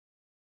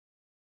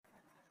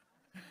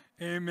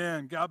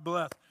Amen. God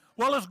bless.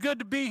 Well, it's good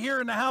to be here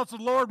in the house of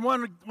the Lord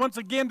once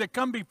again, to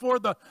come before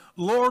the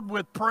Lord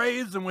with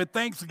praise and with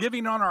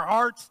thanksgiving on our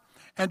hearts,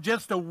 and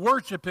just to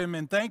worship Him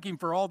and thank Him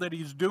for all that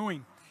He's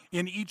doing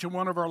in each and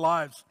one of our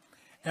lives.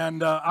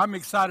 And I'm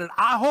excited.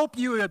 I hope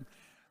you had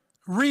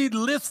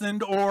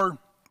listened or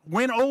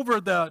went over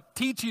the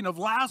teaching of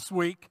last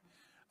week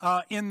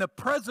in the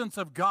presence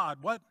of God.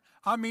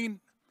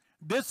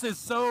 This is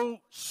so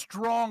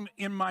strong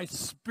in my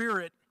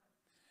spirit.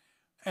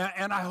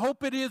 And I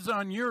hope it is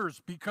on yours,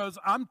 because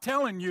I'm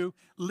telling you,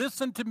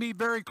 listen to me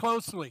very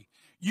closely.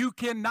 You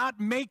cannot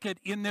make it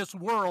in this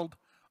world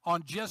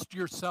on just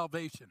your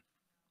salvation.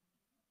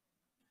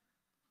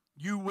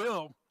 You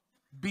will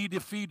be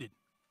defeated.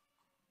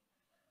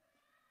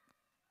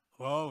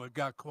 Oh, it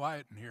got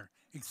quiet in here,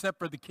 except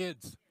for the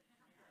kids.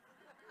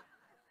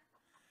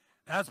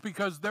 That's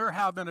because they're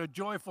having a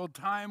joyful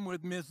time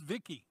with Miss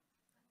Vicky.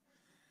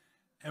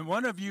 And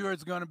one of you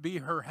is going to be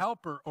her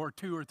helper, or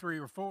 2 or 3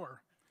 or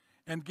 4.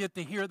 And get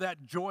to hear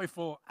that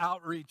joyful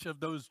outreach of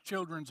those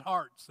children's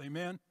hearts.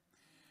 Amen.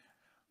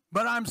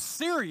 But I'm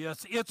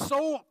serious. It's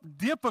so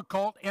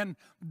difficult, and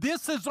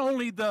this is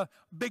only the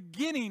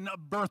beginning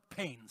of birth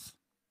pains.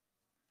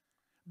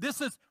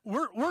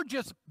 We're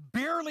just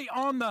barely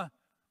on the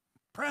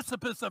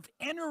precipice of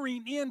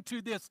entering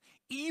into this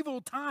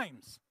evil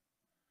times.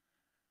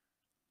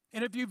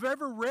 And if you've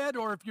ever read,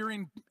 or if you're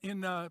in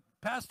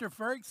Pastor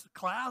Frank's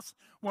class,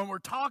 when we're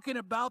talking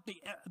about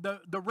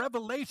the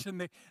revelation,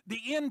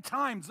 the end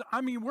times,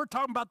 we're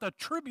talking about the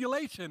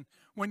tribulation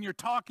when you're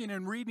talking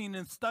and reading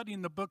and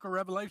studying the book of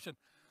Revelation.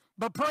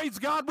 But praise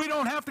God, we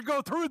don't have to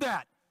go through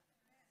that.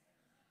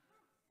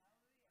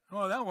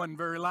 Oh, that wasn't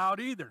very loud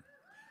either.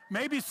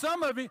 Maybe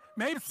some of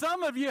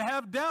you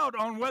have doubt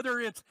on whether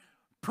it's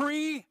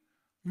pre,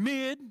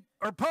 mid,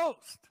 or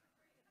post.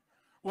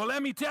 Well,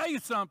 let me tell you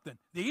something.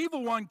 The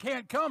evil one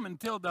can't come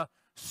until the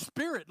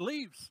Spirit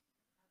leaves.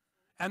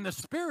 And the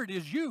Spirit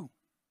is you.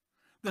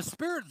 The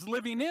Spirit's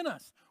living in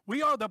us.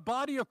 We are the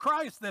body of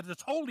Christ that is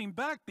holding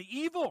back the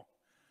evil.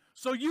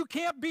 So you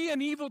can't be in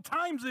evil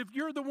times if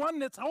you're the one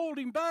that's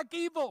holding back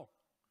evil.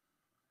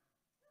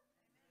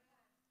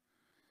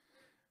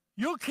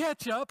 You'll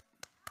catch up.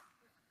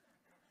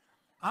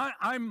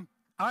 I'm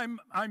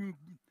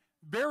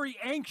very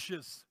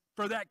anxious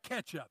for that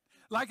catch up.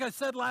 Like I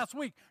said last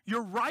week,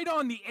 you're right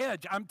on the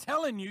edge. I'm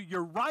telling you,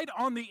 you're right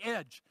on the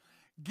edge.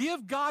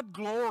 Give God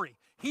glory.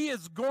 He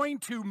is going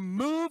to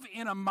move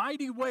in a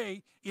mighty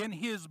way in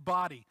His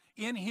body,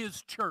 in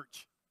His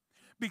church,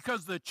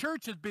 because the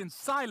church has been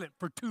silent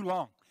for too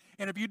long.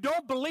 And if you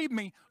don't believe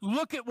me,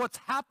 look at what's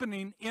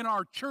happening in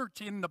our church,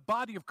 in the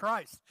body of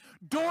Christ.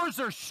 Doors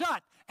are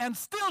shut and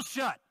still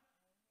shut.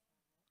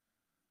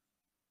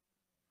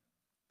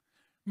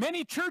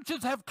 Many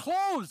churches have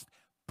closed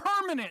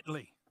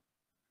permanently.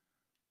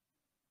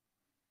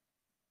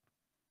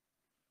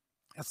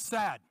 That's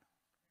sad.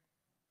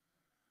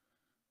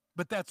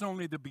 But that's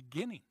only the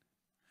beginning.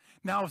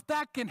 Now, if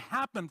that can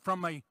happen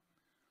from a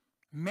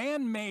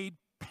man-made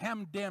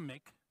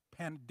pandemic,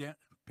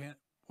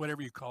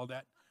 whatever you call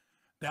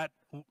that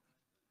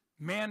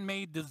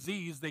man-made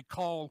disease,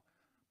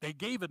 they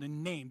gave it a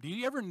name. Do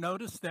you ever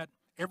notice that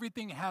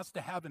everything has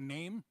to have a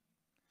name?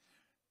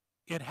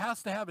 It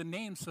has to have a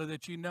name so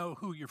that you know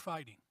who you're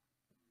fighting,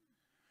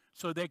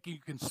 so that you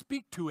can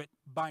speak to it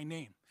by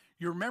name.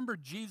 You remember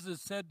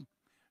Jesus said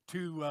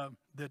to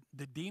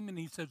the demon,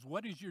 He says,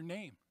 "What is your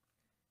name?"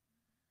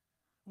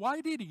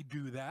 Why did He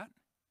do that?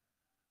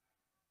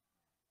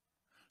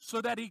 So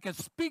that He could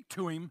speak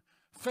to him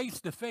face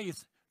to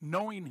face,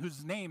 knowing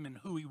his name and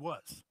who he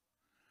was.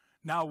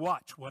 Now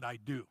watch what I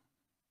do,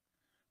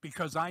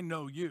 because I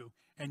know you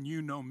and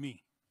you know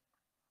me.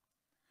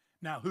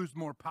 Now who's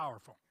more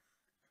powerful?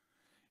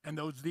 And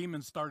those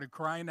demons started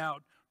crying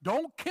out,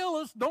 "Don't kill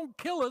us, don't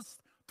kill us.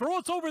 Throw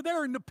us over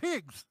there in the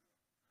pigs."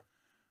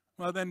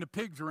 Well, then the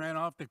pigs ran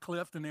off the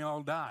cliff and they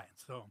all died.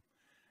 So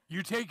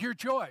you take your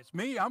choice.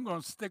 Me, I'm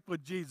going to stick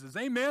with Jesus.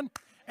 Amen?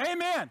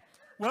 Amen.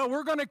 Well,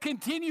 we're going to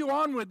continue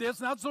on with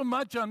this, not so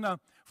much on the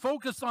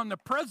focus on the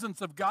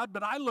presence of God,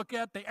 but I look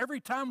at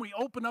every time we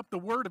open up the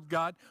Word of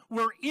God,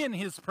 we're in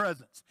His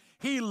presence.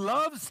 He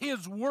loves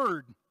His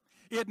Word.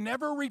 It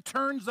never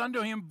returns unto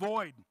Him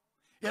void.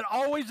 It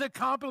always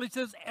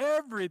accomplishes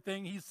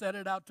everything He set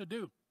it out to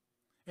do.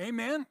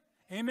 Amen?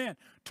 Amen.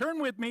 Turn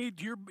with me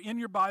in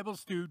your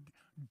Bibles to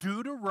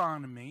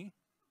Deuteronomy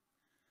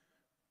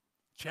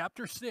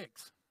chapter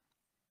 6.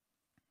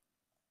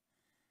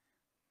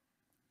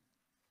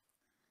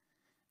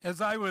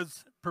 As I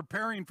was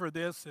preparing for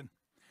this, and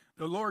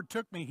the Lord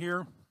took me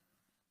here,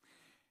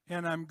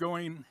 and I'm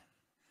going,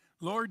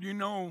 Lord, you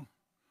know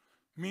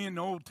me in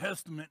the Old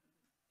Testament,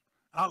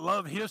 I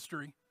love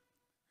history,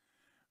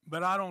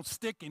 but I don't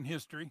stick in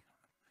history.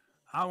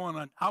 I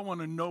want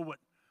to know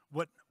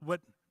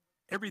what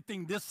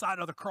everything this side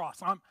of the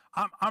cross.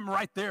 I'm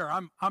right there.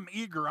 I'm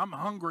eager. I'm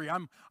hungry.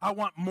 I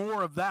want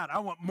more of that. I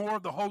want more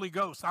of the Holy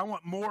Ghost. I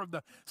want more of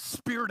the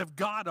Spirit of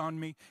God on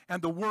me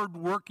and the Word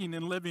working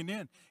and living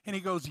in. And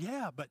He goes,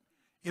 yeah, but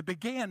it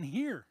began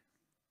here.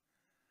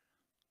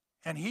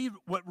 And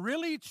what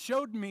really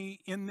showed me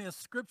in this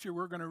scripture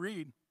we're going to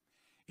read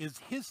is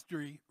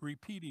history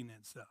repeating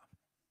itself.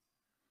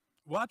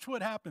 Watch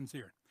what happens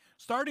here.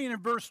 Starting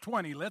in verse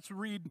 20, let's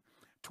read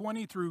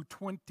 20 through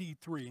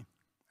 23.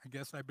 I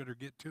guess I better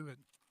get to it.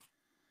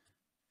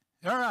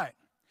 All right.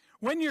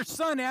 When your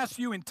son asks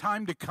you in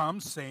time to come,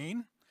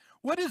 saying,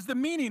 what is the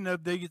meaning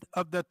of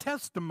the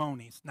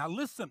testimonies? Now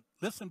listen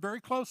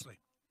very closely.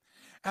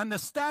 And the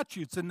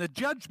statutes and the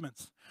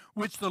judgments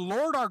which the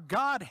Lord our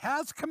God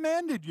has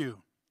commanded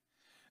you.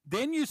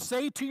 Then you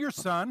say to your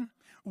son,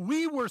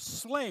 we were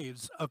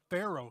slaves of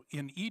Pharaoh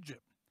in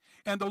Egypt,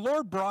 and the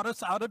Lord brought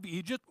us out of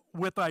Egypt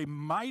with a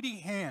mighty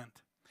hand.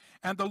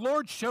 And the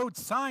Lord showed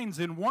signs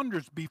and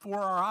wonders before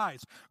our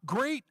eyes,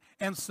 great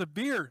and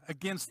severe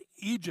against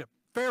Egypt,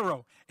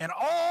 Pharaoh, and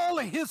all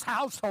his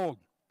household.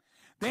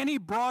 Then he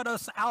brought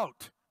us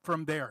out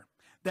from there,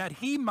 that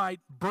he might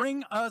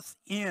bring us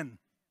in.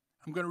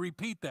 I'm going to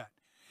repeat that.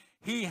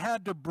 He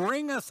had to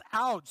bring us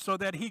out so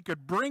that he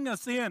could bring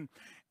us in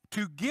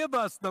to give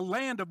us the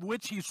land of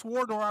which he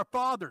swore to our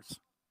fathers,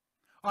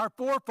 our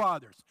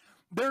forefathers.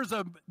 There's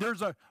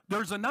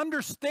an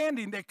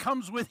understanding that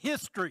comes with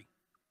history.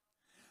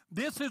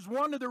 This is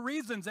one of the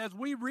reasons as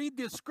we read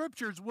the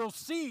scriptures, we'll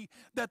see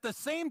that the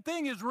same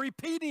thing is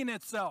repeating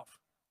itself.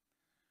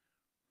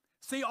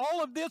 See,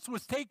 all of this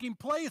was taking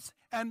place,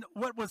 and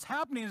what was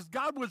happening is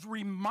God was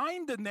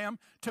reminding them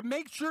to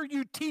make sure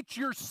you teach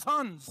your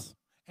sons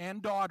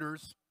and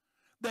daughters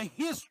the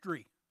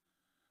history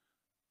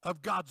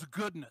of God's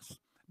goodness,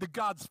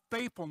 God's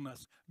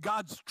faithfulness,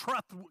 God's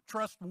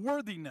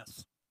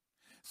trustworthiness.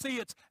 See,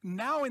 it's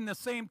now in the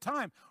same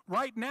time.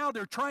 Right now,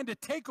 they're trying to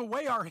take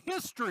away our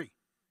history.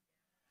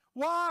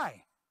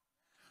 Why?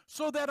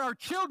 So that our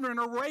children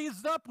are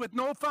raised up with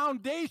no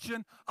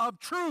foundation of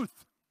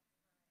truth.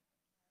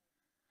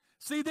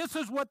 See, this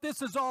is what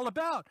this is all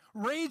about.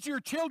 Raise your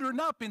children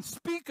up and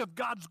speak of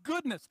God's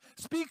goodness.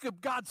 Speak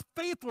of God's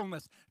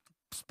faithfulness.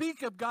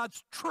 Speak of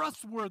God's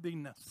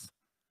trustworthiness.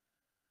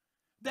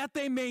 That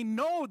they may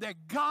know that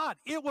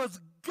it was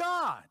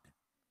God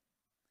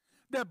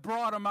that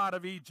brought them out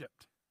of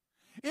Egypt.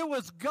 It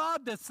was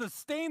God that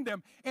sustained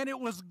them, and it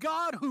was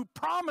God who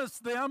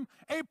promised them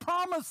a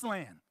promised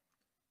land.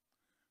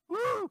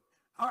 Woo!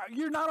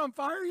 You're not on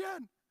fire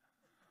yet?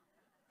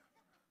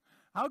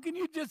 How can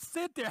you just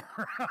sit there?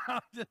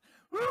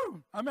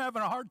 Woo! I'm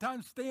having a hard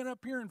time staying up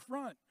here in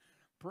front.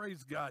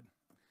 Praise God.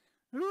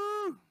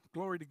 Woo!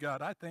 Glory to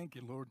God. I thank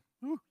you, Lord.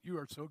 Woo! You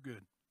are so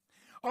good.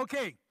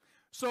 Okay,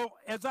 so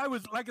as I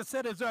was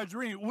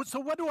reading, so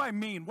what do I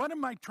mean? What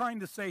am I trying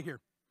to say here?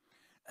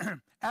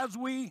 As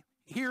we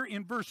hear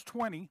in verse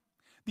 20,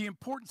 the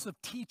importance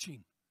of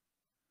teaching.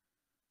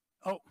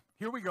 Oh,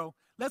 here we go.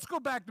 Let's go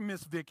back to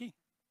Miss Vicky.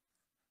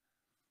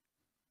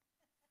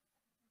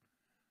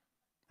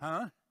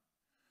 Huh?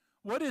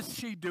 What is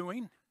she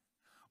doing?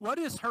 What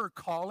is her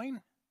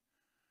calling?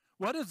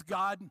 What is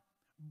God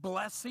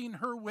blessing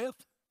her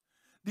with?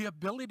 The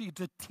ability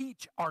to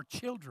teach our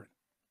children.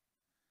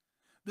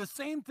 The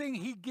same thing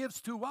he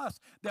gives to us,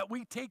 that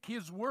we take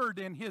his word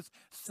and his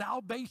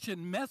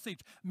salvation message.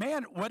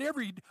 Man,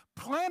 whatever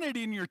plant it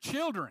in your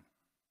children.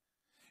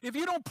 If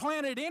you don't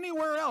plant it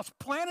anywhere else,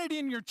 plant it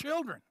in your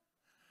children.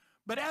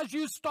 But as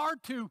you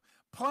start to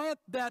plant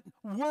that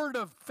word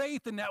of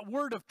faith and that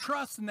word of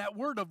trust and that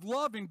word of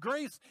love and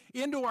grace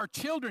into our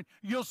children,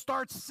 you'll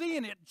start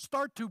seeing it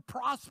start to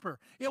prosper.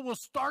 It will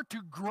start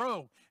to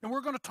grow. And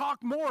we're going to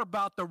talk more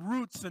about the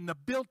roots and the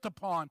built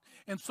upon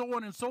and so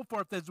on and so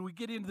forth as we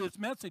get into this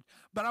message.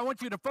 But I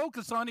want you to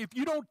focus on, if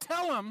you don't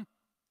tell them,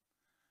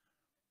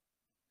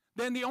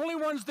 then the only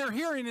ones they're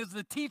hearing is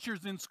the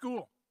teachers in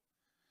school.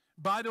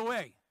 By the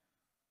way,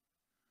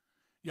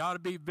 you ought to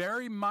be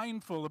very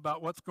mindful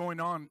about what's going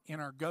on in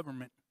our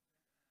government,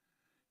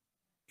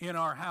 in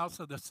our House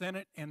of the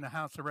Senate and the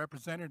House of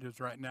Representatives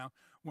right now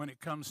when it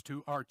comes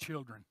to our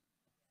children.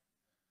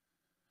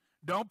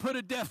 Don't put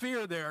a deaf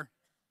ear there.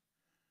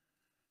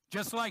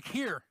 Just like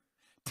here,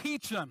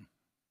 teach them.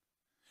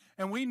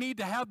 And we need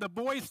to have the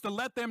voice to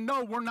let them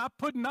know we're not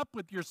putting up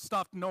with your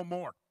stuff no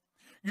more.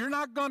 You're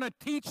not going to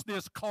teach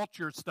this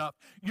culture stuff.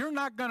 You're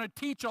not going to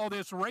teach all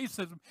this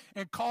racism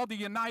and call the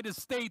United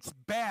States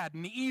bad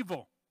and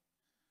evil.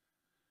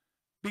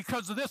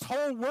 Because this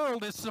whole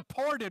world is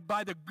supported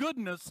by the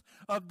goodness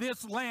of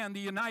this land,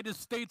 the United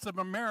States of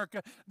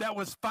America, that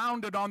was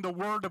founded on the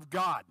Word of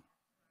God.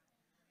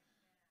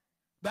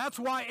 That's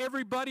why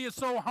everybody is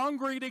so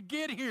hungry to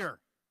get here.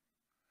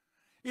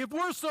 If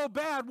we're so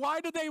bad, why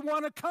do they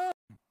want to come?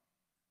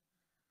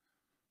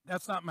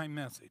 That's not my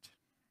message.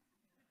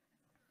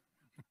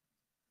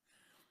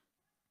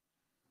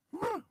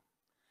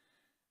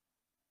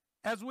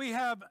 As we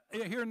have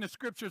here in the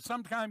scripture,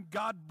 sometimes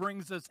God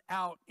brings us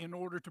out in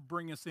order to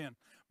bring us in.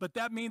 But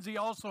that means he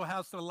also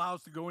has to allow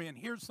us to go in.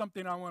 Here's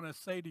something I want to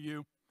say to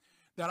you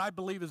that I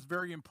believe is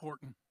very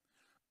important.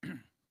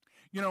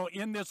 You know,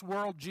 in this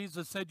world,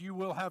 Jesus said you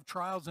will have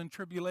trials and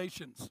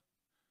tribulations.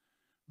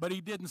 But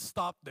he didn't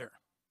stop there.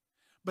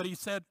 But he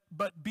said,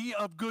 but be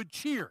of good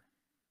cheer.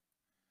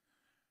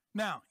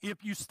 Now,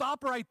 if you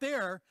stop right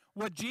there,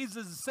 what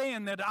Jesus is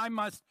saying, that I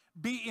must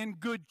be in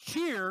good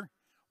cheer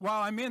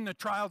while I'm in the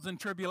trials and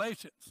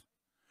tribulations.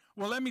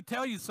 Well, let me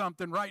tell you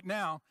something right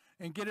now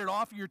and get it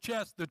off your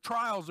chest. The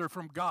trials are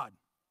from God.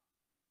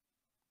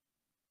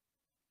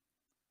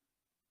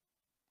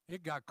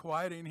 It got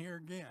quiet in here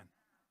again.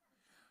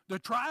 The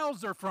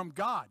trials are from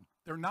God.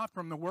 They're not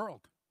from the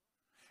world.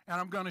 And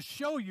I'm going to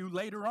show you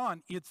later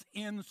on. It's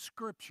in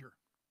Scripture.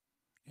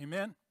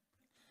 Amen?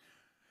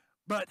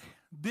 But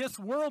this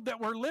world that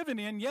we're living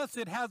in, yes,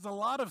 it has a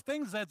lot of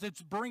things that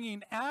it's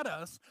bringing at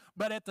us,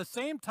 but at the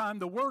same time,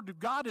 the Word of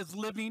God is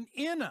living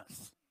in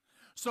us.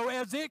 So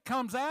as it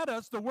comes at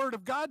us, the Word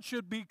of God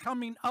should be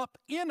coming up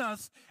in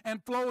us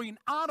and flowing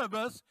out of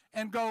us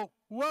and go,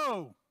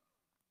 whoa,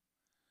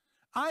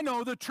 I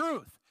know the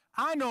truth.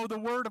 I know the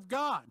Word of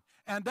God,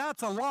 and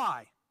that's a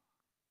lie,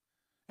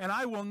 and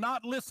I will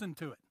not listen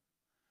to it.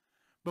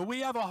 But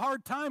we have a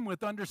hard time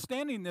with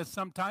understanding this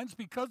sometimes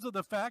because of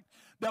the fact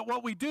that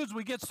what we do is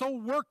we get so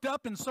worked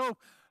up and so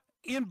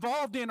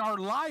involved in our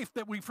life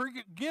that we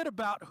forget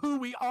about who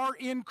we are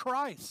in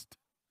Christ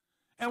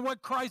and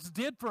what Christ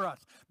did for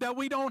us, that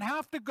we don't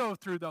have to go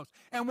through those.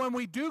 And when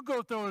we do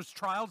go through those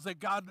trials that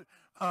God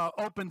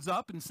opens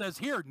up and says,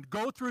 here,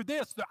 go through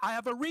this. I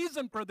have a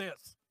reason for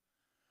this.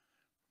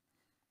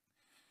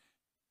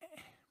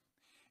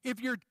 If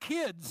your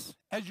kids,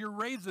 as you're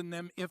raising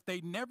them, if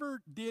they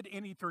never did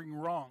anything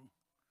wrong,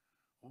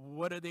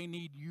 what do they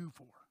need you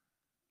for?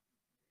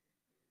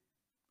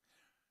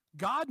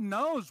 God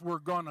knows we're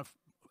going to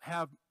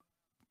have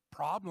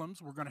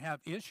problems, we're going to have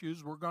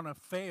issues, we're going to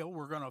fail,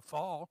 we're going to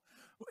fall.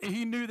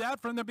 He knew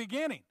that from the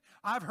beginning.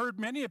 I've heard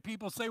many of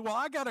people say, well,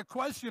 I got a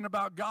question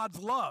about God's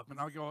love. And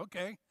I go,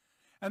 okay.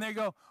 And they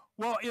go,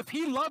 well, if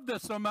he loved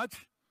us so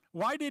much,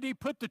 why did he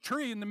put the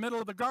tree in the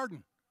middle of the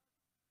garden?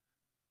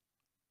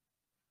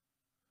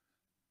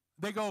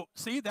 They go,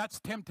 see, that's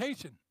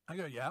temptation. I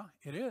go, yeah,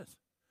 it is.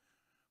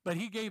 But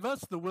he gave us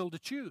the will to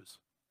choose.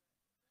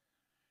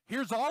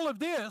 Here's all of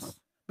this,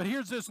 but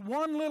here's this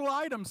one little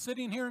item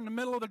sitting here in the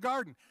middle of the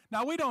garden.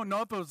 Now, we don't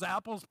know if it was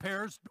apples,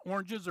 pears,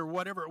 oranges, or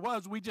whatever it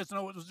was. We just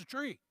know it was a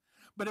tree.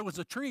 But it was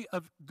a tree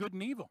of good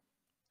and evil.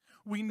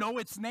 We know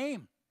its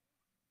name.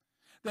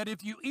 That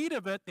if you eat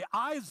of it, the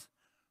eyes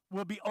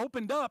will be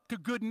opened up to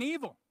good and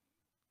evil.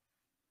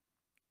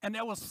 And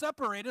that will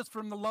separate us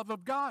from the love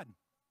of God,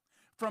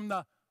 from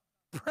the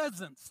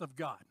presence of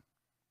God.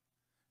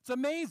 It's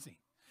amazing.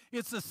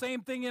 It's the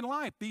same thing in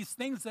life. These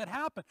things that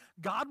happen,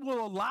 God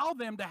will allow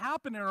them to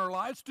happen in our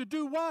lives to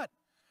do what?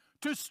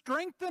 To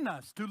strengthen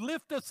us, to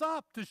lift us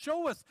up, to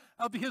show us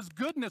of his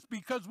goodness,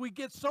 because we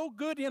get so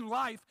good in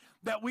life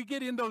that we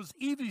get in those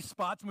easy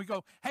spots and we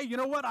go, hey, you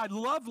know what? I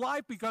love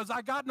life because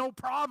I got no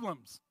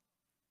problems.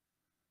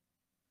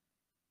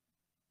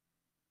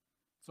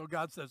 So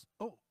God says,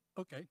 oh,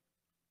 okay.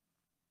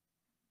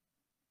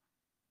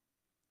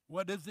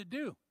 What does it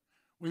do?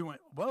 We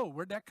went, whoa,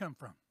 where'd that come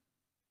from?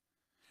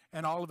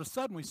 And all of a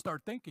sudden we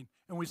start thinking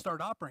and we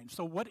start operating.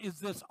 So what is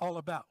this all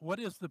about? What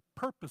is the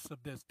purpose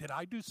of this? Did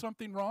I do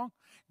something wrong?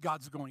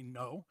 God's going,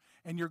 no.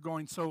 And you're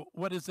going, so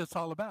what is this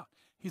all about?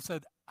 He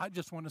said, I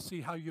just want to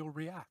see how you'll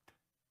react.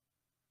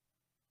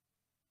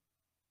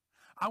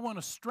 I want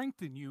to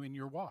strengthen you in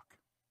your walk.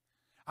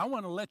 I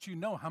want to let you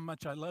know how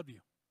much I love you.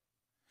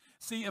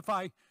 See, if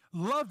I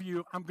love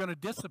you, I'm going to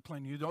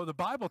discipline you. Though the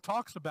Bible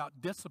talks about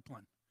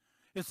discipline.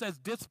 It says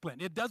discipline.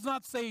 It does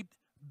not say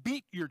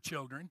beat your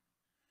children.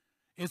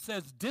 It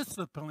says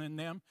discipline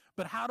them.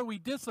 But how do we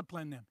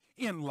discipline them?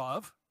 In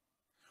love.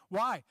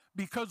 Why?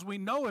 Because we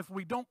know if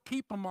we don't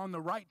keep them on the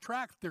right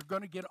track, they're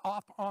going to get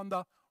off on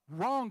the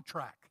wrong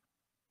track.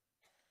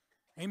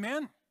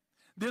 Amen?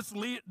 This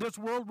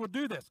world will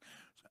do this.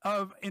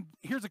 And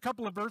here's a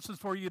couple of verses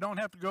for you. You don't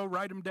have to go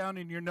write them down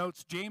in your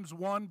notes. James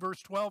 1,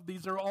 verse 12.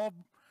 These are all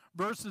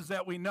verses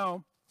that we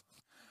know.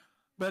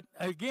 But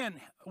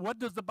again, what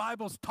does the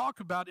Bible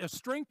talk about as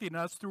strengthening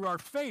us through our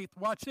faith?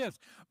 Watch this.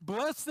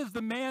 Blessed is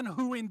the man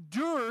who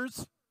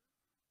endures.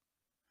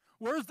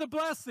 Where's the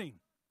blessing?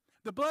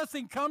 The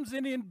blessing comes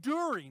in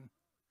enduring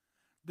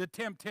the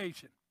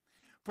temptation.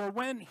 For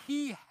when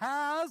he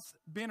has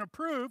been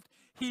approved,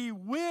 he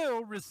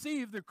will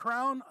receive the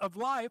crown of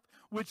life,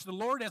 which the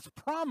Lord has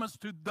promised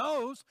to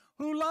those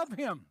who love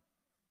him.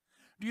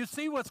 Do you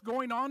see what's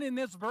going on in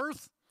this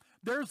verse?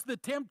 There's the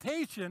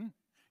temptation.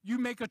 You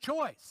make a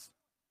choice.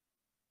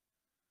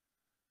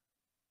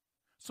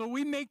 So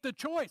we make the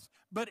choice,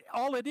 but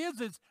all it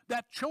is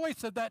that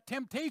choice of that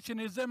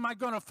temptation is, am I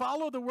going to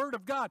follow the Word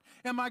of God?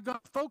 Am I going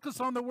to focus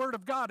on the Word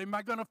of God? Am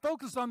I going to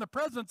focus on the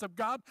presence of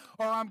God?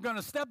 Or I'm going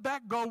to step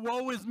back, go,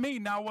 woe is me,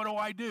 now what do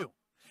I do?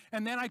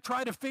 And then I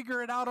try to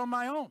figure it out on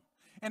my own.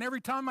 And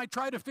every time I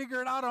try to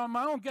figure it out on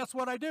my own, guess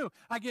what I do?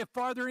 I get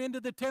farther into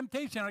the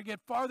temptation. I get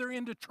farther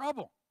into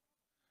trouble.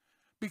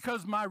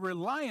 Because my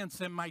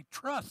reliance and my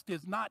trust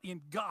is not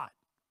in God.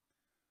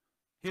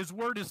 His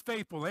word is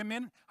faithful.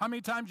 Amen? How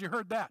many times you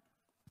heard that?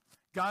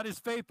 God is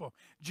faithful.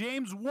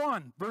 James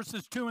 1,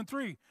 verses 2 and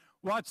 3.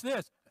 Watch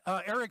this.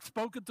 Eric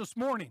spoke it this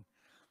morning.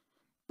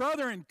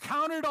 Brethren,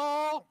 count it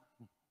all.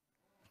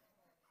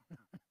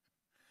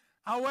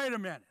 Oh, wait a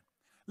minute.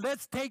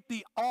 Let's take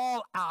the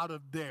all out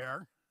of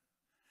there.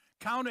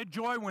 Count it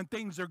joy when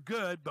things are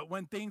good, but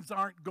when things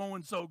aren't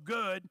going so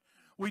good,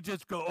 we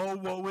just go, oh,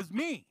 woe is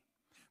me.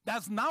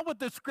 That's not what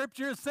the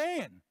scripture is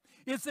saying.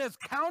 It says,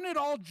 count it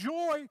all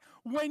joy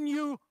when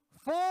you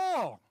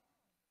fall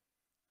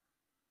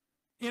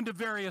into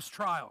various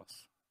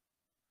trials.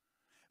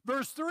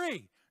 Verse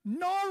 3,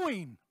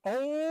 knowing,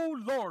 oh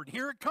Lord,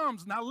 here it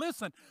comes. Now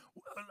listen,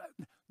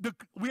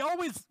 we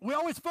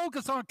always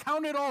focus on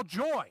count it all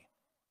joy.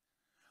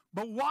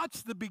 But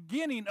watch the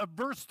beginning of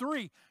verse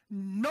 3,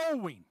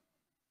 knowing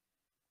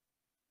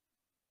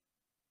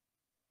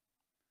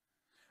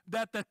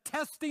that the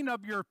testing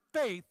of your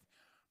faith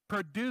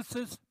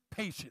produces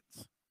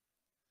patience.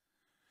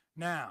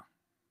 Now,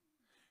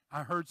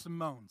 I heard some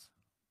moans.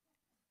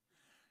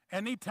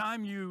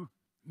 Anytime you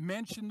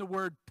mention the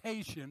word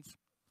patience,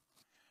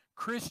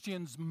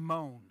 Christians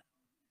moan.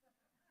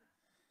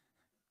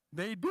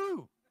 They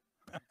do.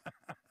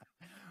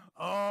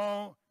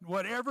 Oh,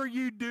 whatever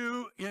you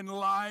do in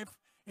life,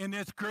 in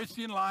this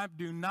Christian life,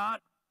 do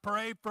not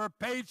pray for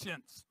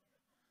patience.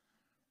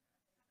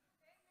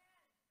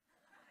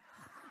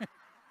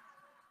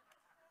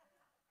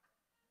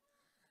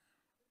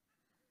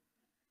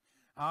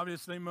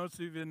 Obviously, most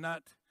of you have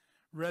not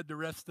read the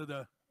rest of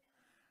the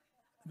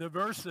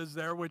verses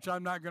there, which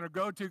I'm not going to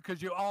go to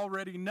because you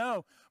already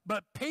know.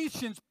 But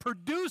patience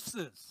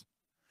produces.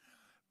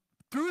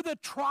 Through the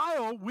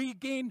trial, we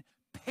gain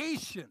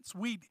patience.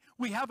 We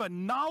have a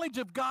knowledge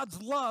of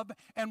God's love,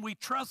 and we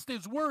trust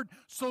his word.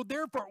 So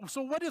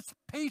what does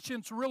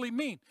patience really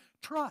mean?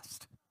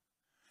 Trust.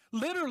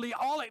 Literally,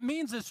 all it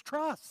means is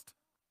trust.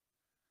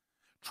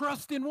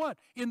 Trust in what?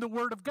 In the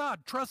word of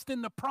God. Trust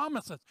in the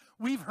promises.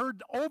 We've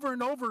heard over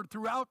and over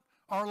throughout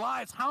our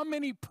lives, how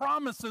many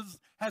promises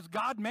has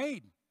God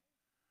made?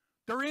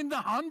 They're in the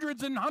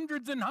hundreds and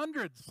hundreds and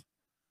hundreds.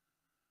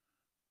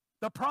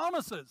 The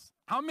promises.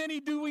 How many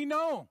do we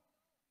know?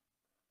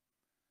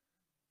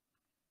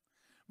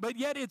 But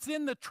yet it's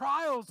in the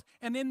trials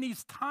and in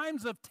these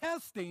times of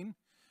testing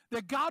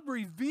that God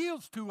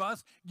reveals to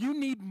us, you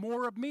need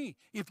more of me.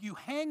 If you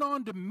hang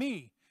on to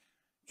me,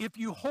 if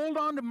you hold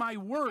on to my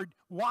word,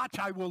 watch,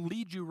 I will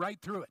lead you right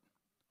through it.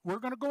 We're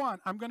going to go on.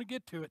 I'm going to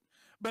get to it.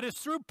 But it's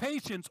through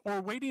patience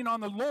or waiting on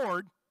the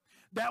Lord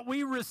that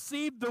we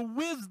receive the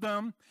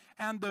wisdom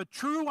and the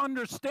true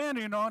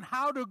understanding on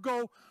how to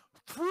go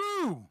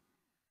through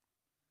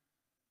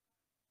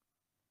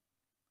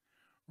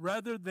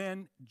rather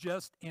than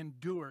just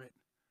endure it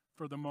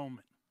for the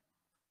moment.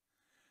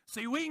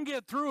 See, we can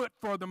get through it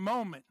for the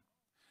moment.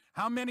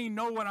 How many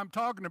know what I'm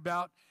talking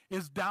about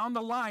is down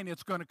the line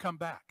it's going to come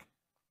back?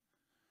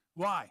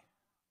 Why?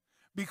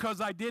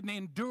 Because I didn't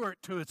endure it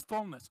to its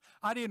fullness.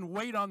 I didn't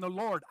wait on the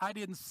Lord. I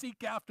didn't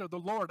seek after the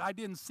Lord. I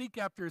didn't seek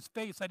after his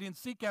face. I didn't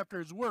seek after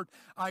his word.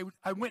 I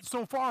went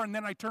so far and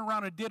then I turned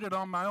around and did it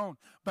on my own.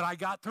 But I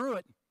got through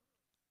it.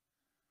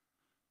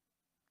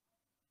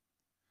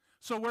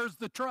 So where's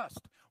the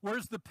trust?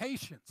 Where's the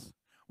patience?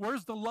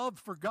 Where's the love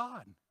for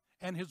God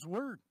and his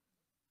word?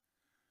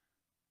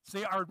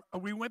 See,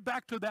 we went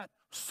back to that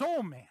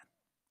soul man.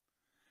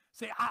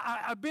 See,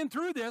 I've been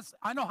through this.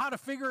 I know how to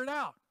figure it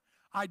out.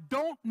 I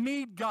don't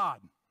need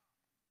God,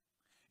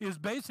 is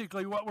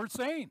basically what we're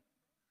saying.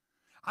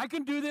 I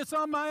can do this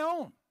on my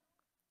own.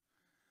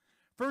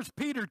 1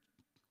 Peter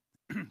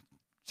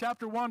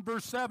chapter 1,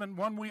 verse 7,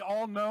 one we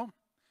all know.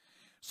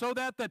 So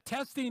that the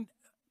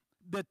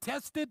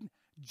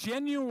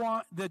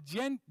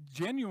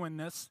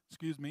genuineness,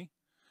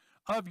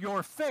 of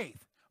your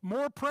faith,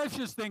 more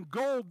precious than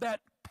gold that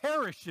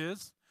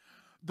perishes,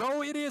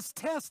 though it is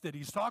tested.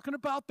 He's talking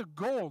about the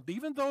gold.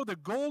 Even though the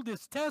gold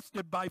is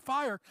tested by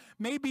fire,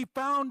 may be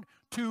found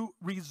to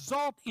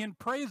result in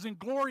praise and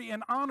glory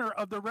and honor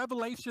of the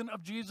revelation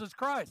of Jesus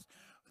Christ.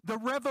 The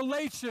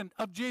revelation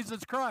of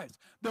Jesus Christ.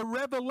 The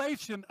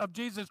revelation of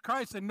Jesus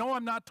Christ. And no,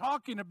 I'm not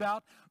talking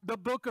about the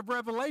book of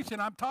Revelation.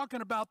 I'm talking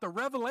about the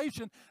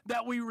revelation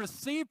that we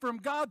receive from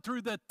God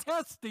through the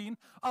testing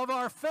of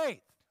our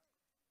faith.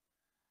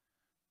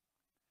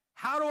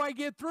 How do I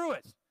get through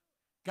it?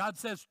 God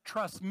says,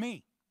 trust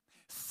me.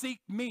 Seek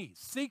me.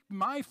 Seek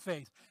my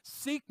face.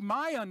 Seek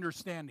my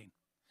understanding.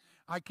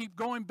 I keep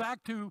going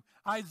back to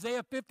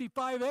Isaiah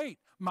 55:8.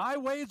 My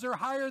ways are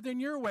higher than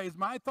your ways.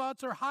 My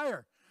thoughts are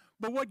higher.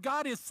 But what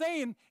God is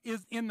saying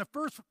is in the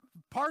first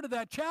part of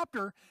that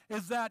chapter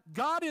is that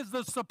God is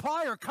the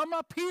supplier. Come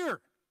up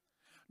here.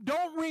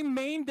 Don't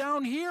remain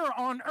down here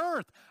on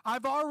earth.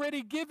 I've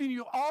already given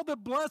you all the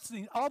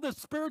blessings, all the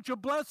spiritual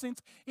blessings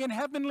in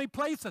heavenly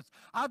places.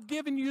 I've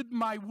given you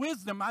my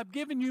wisdom. I've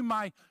given you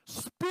my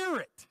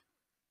spirit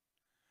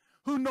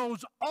who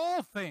knows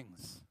all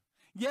things.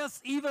 Yes,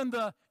 even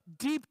the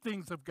deep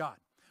things of God.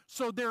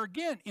 So there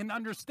again, in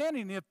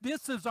understanding, if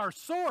this is our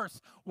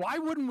source, why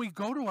wouldn't we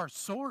go to our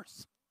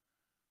source?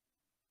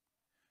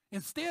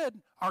 Instead,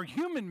 our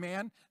human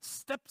man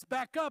steps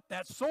back up,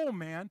 that soul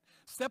man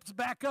steps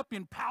back up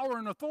in power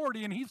and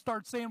authority, and he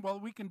starts saying, well,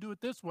 we can do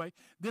it this way.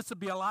 This would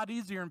be a lot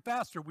easier and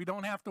faster. We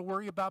don't have to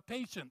worry about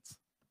patience.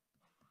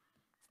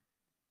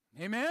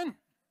 Amen?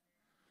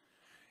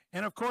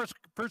 And of course,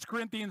 1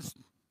 Corinthians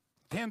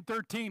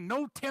 10:13,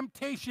 no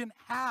temptation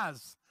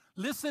has,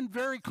 listen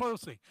very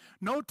closely,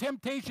 no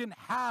temptation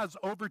has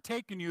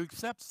overtaken you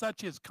except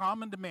such as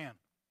common to man.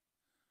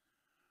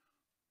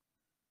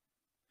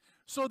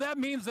 So that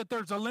means that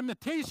there's a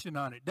limitation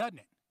on it, doesn't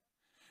it?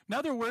 In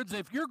other words,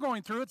 if you're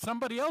going through it,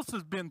 somebody else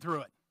has been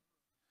through it.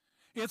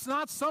 It's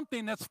not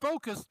something that's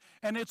focused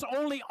and it's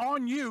only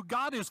on you.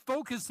 God is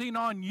focusing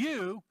on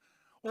you,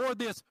 or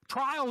this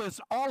trial is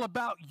all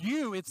about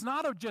you. It's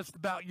not just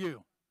about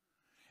you.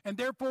 And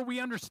therefore we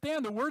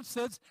understand the word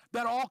says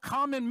that all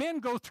common men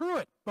go through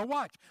it. But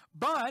watch.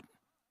 But,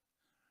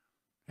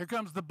 here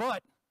comes the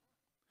but.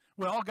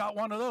 We all got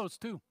one of those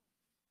too.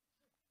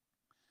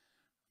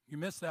 You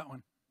missed that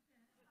one.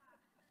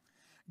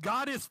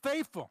 God is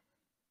faithful.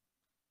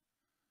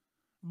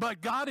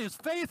 But God is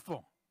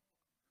faithful.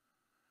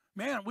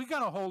 Man, we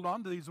got to hold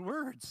on to these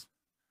words.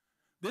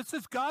 This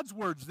is God's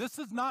words. This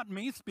is not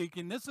me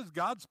speaking. This is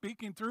God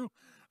speaking through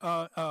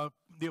the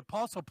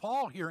Apostle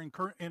Paul here in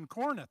Corinth.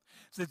 It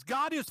says,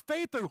 God is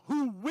faithful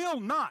who will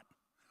not.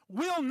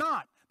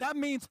 That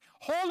means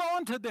hold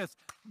on to this.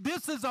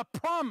 This is a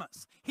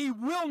promise. He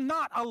will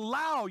not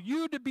allow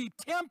you to be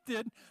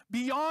tempted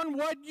beyond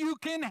what you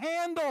can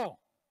handle.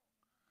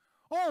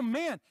 Oh,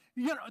 man,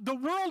 the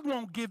world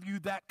won't give you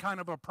that kind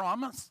of a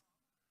promise.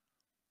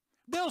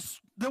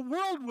 The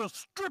world will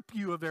strip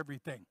you of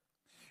everything.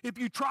 If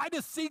you try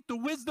to seek the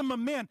wisdom of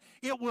men,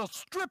 it will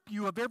strip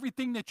you of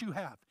everything that you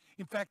have.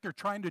 In fact, they're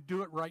trying to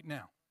do it right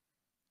now.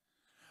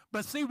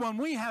 But see, when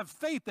we have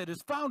faith that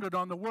is founded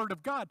on the Word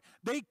of God,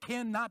 they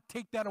cannot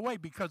take that away,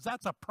 because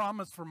that's a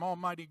promise from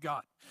Almighty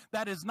God.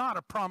 That is not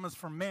a promise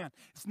from man.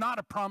 It's not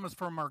a promise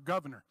from our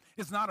governor.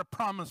 It's not a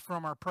promise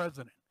from our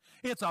president.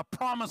 It's a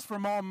promise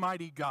from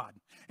Almighty God.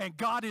 And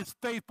God is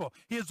faithful.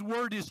 His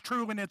word is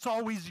true, and it's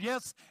always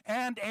yes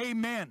and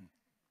amen.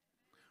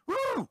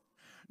 Woo!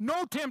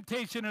 No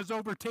temptation has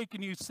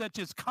overtaken you such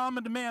as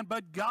common to man,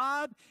 but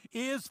God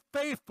is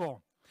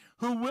faithful,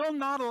 who will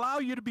not allow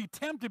you to be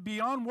tempted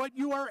beyond what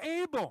you are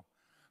able.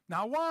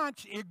 Now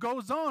watch, it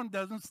goes on,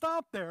 doesn't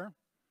stop there.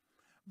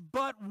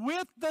 But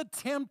with the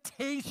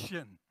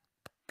temptation,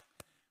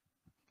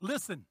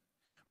 listen,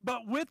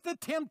 but with the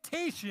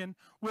temptation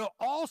will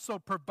also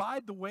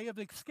provide the way of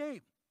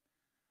escape,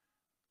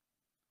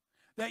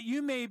 that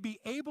you may be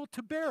able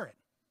to bear it.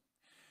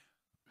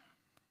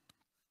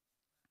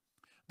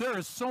 There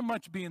is so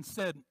much being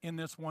said in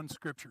this one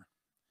scripture.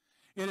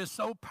 It is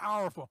so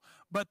powerful,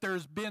 but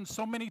there's been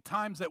so many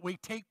times that we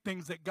take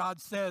things that God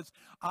says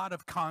out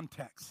of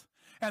context.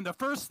 And the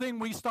first thing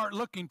we start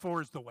looking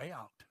for is the way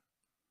out.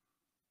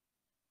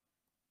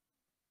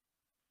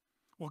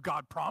 Well,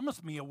 God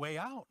promised me a way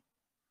out.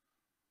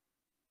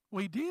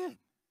 We did.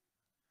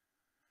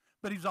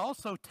 But he's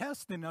also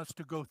testing us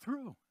to go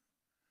through,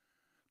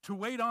 to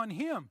wait on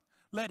him.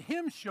 Let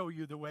him show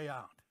you the way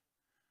out.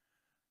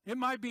 It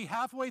might be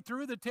halfway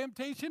through the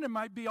temptation. It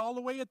might be all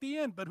the way at the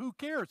end, but who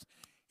cares?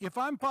 If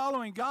I'm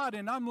following God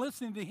and I'm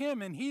listening to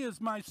him and he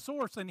is my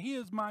source and he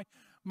is my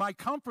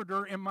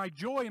comforter and my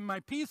joy and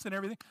my peace and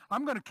everything,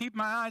 I'm going to keep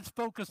my eyes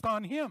focused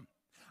on him.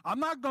 I'm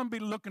not going to be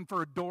looking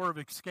for a door of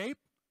escape.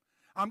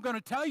 I'm going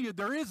to tell you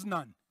there is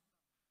none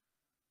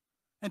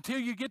until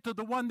you get to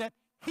the one that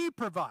he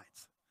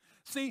provides.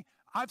 See,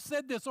 I've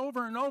said this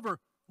over and over.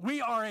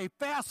 We are a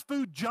fast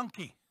food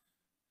junkie.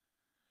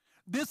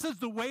 This is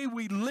the way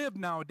we live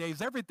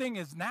nowadays. Everything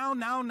is now.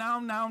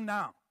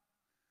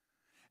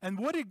 And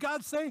what did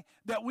God say?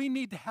 That we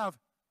need to have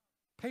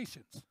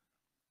patience.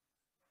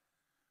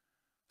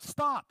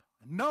 Stop.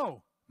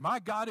 No, my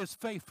God is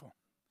faithful.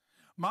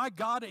 My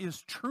God is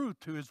true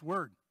to his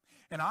word.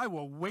 And I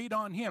will wait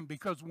on him,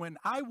 because when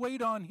I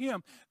wait on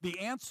him, the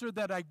answer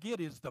that I get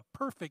is the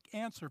perfect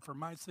answer for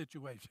my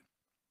situation.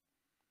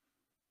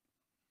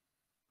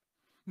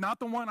 Not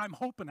the one I'm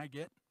hoping I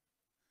get,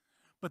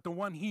 but the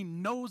one he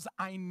knows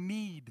I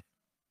need,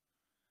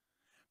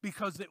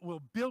 because it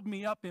will build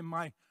me up in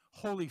my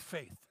holy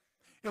faith.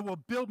 It will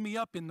build me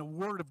up in the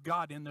word of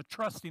God, in the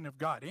trusting of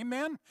God.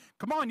 Amen?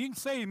 Come on, you can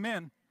say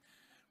amen.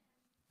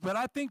 But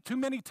I think too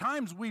many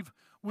times we've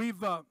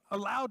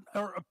allowed,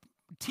 or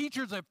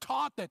teachers have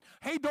taught that,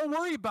 hey, don't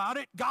worry about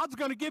it. God's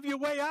going to give you a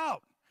way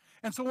out.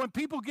 And so when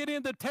people get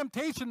into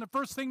temptation, the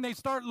first thing they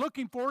start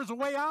looking for is a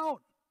way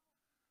out.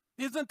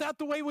 Isn't that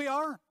the way we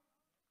are?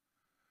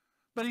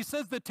 But he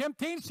says the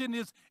temptation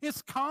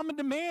is common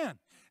to man.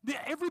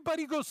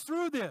 Everybody goes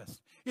through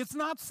this. It's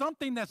not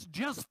something that's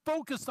just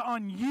focused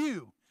on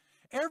you.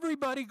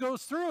 Everybody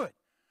goes through it.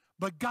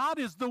 But God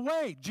is the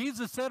way.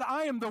 Jesus said,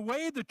 I am the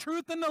way, the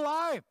truth, and the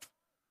life.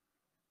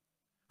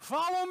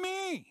 Follow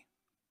me.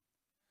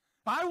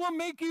 I will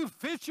make you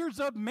fishers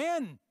of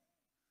men.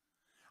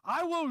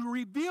 I will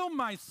reveal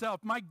myself,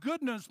 my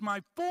goodness,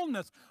 my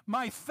fullness,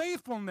 my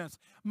faithfulness,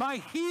 my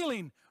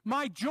healing,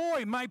 my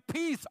joy, my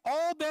peace.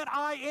 All that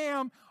I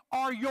am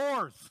are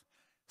yours.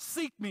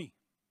 Seek me.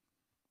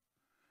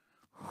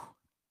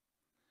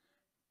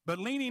 But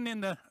learning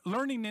in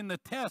the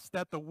test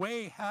that the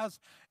way has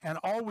and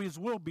always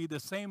will be the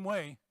same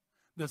way,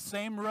 the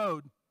same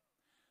road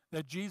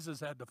that Jesus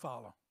had to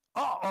follow.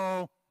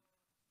 Uh-oh.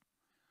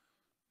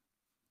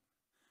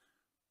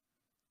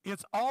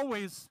 It's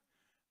always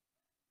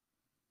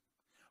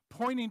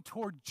pointing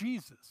toward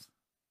Jesus.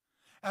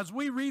 As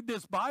we read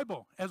this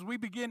Bible, as we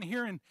begin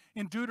here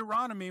in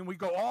Deuteronomy and we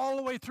go all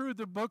the way through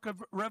the book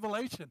of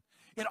Revelation,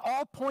 it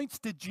all points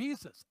to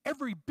Jesus.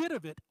 Every bit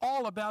of it,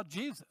 all about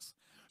Jesus.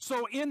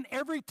 So in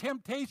every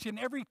temptation,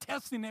 every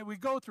testing that we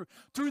go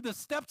through the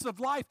steps of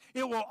life,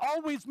 it will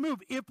always move.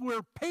 If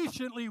we're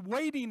patiently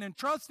waiting and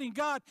trusting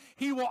God,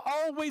 He will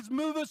always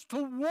move us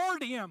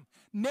toward Him,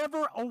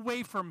 never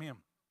away from Him.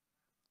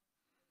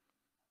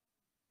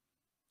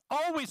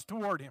 Always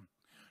toward Him.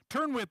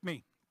 Turn with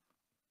me.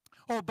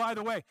 Oh, by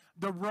the way,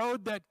 the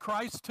road that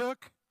Christ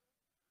took,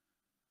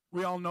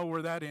 we all know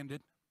where that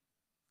ended.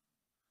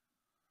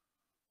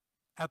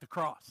 At the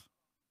cross.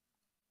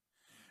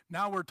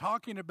 Now we're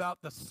talking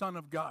about the Son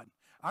of God.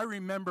 I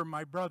remember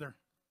my brother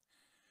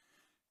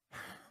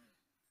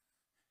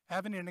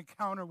having an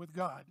encounter with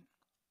God.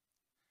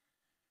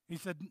 He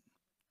said,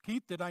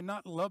 Keith, did I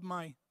not love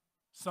my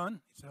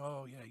son? He said,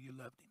 oh, yeah, you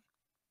loved him.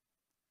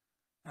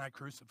 And I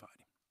crucified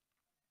him.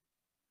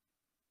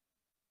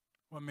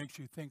 What makes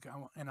you think I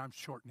won't, and I'm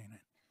shortening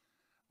it,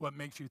 what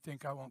makes you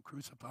think I won't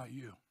crucify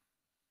you?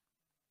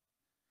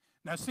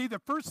 Now, see, the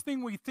first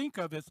thing we think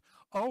of is,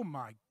 oh,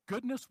 my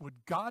goodness,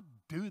 would God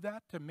do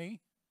that to me?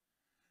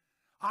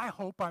 I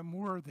hope I'm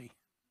worthy.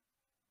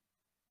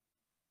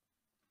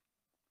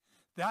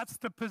 That's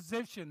the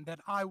position that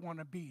I want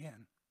to be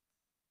in.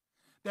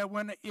 That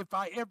if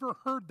I ever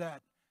heard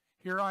that,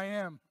 here I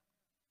am,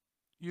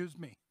 use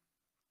me.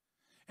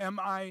 Am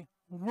I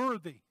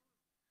worthy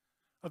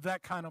of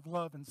that kind of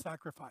love and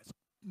sacrifice?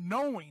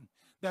 Knowing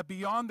that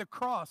beyond the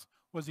cross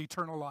was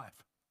eternal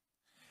life.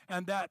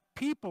 And that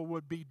people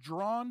would be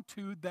drawn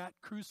to that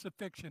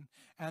crucifixion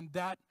and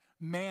that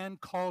man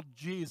called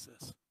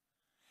Jesus.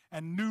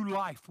 And new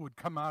life would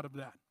come out of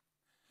that.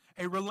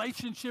 A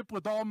relationship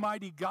with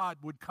Almighty God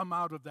would come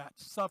out of that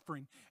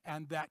suffering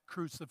and that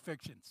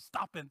crucifixion.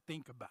 Stop and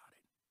think about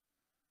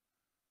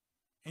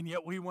it. And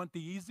yet we want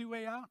the easy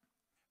way out.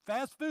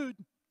 Fast food.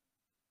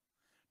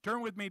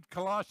 Turn with me to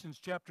Colossians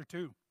chapter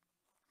 2.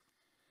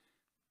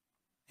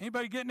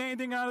 Anybody getting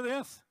anything out of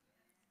this?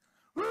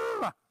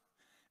 Woo!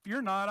 If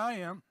you're not, I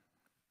am.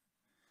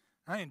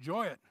 I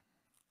enjoy it.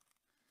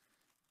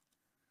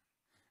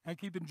 I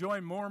keep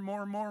enjoying more and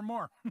more and more and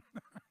more.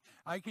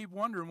 I keep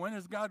wondering, when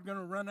is God going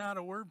to run out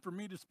of word for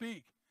me to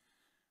speak?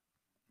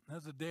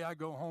 That's the day I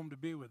go home to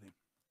be with Him.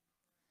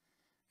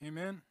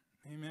 Amen?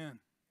 Amen.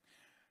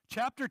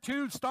 Chapter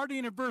 2,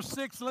 starting at verse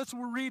 6, let's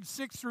read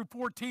 6 through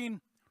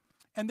 14,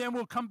 and then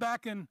we'll come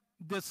back and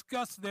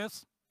discuss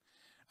this.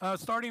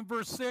 Starting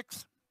verse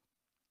 6.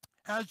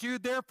 As you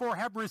therefore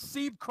have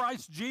received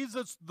Christ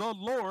Jesus the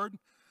Lord,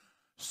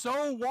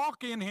 so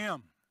walk in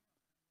Him.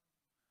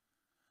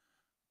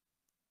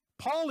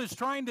 Paul is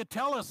trying to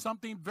tell us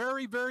something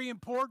very, very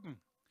important.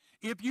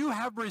 If you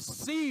have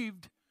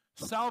received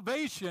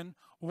salvation,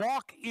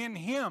 walk in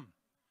Him.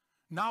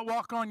 Not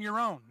walk on your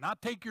own.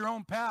 Not take your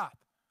own path,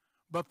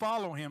 but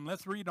follow Him.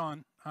 Let's read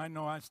on. I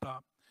know I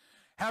stopped.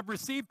 Have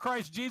received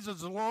Christ Jesus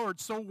the Lord,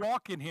 so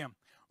walk in Him.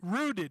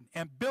 Rooted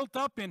and built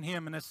up in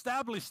Him and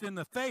established in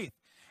the faith,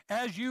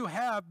 as you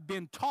have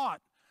been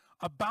taught,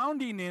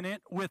 abounding in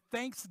it with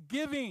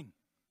thanksgiving.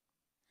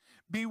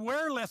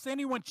 Beware lest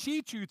anyone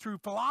cheat you through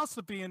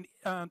philosophy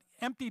and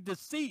empty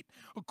deceit,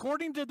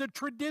 according to the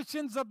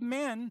traditions of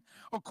men,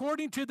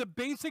 according to the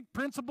basic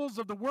principles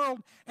of the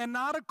world, and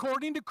not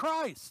according to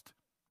Christ.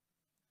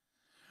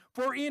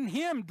 For in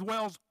Him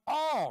dwells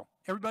all.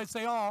 Everybody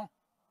say all.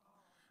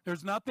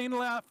 There's nothing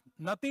left,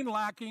 nothing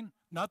lacking,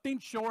 nothing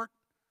short.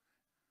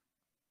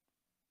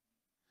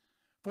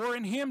 For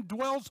in Him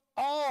dwells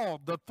all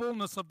the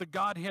fullness of the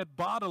Godhead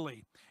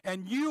bodily.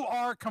 And you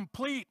are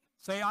complete.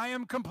 Say, I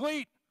am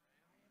complete.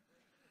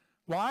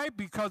 Why?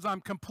 Because I'm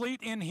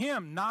complete in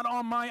Him, not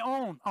on my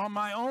own. On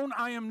my own,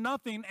 I am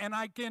nothing, and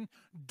I can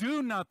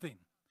do nothing.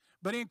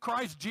 But in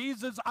Christ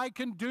Jesus, I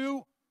can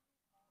do.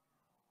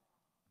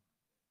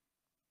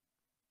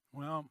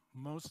 Well,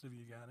 most of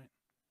you got it.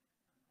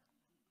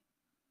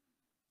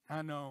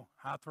 I know.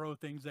 I throw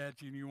things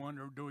at you, and you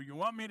wonder, do you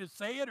want me to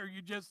say it, or are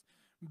you just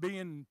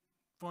being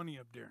funny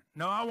up there?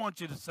 No, I want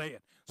you to say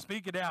it.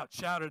 Speak it out.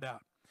 Shout it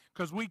out.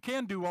 Because we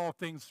can do all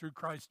things through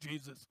Christ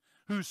Jesus,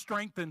 who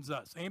strengthens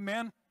us.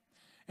 Amen?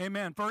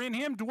 Amen. For in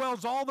Him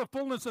dwells all the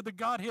fullness of the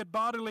Godhead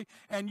bodily,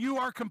 and you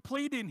are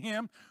complete in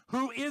Him,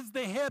 who is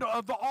the head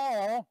of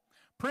all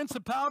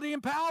principality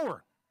and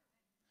power.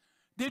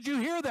 Did you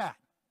hear that?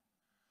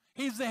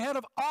 He's the head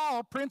of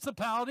all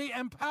principality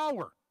and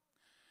power.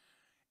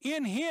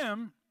 In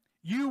Him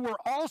you were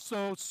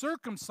also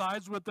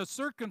circumcised with the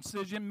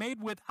circumcision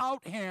made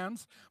without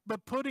hands,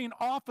 but putting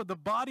off of the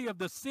body of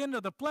the sin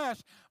of the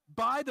flesh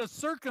by the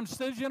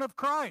circumcision of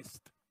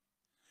Christ.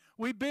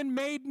 We've been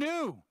made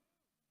new.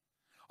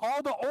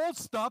 All the old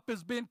stuff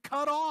has been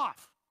cut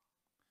off.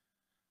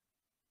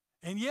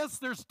 And yes,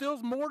 there's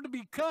still more to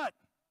be cut.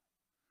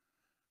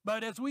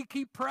 But as we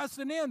keep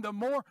pressing in, the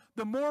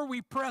more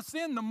we press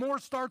in, the more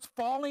starts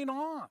falling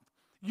off.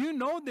 You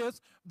know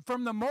this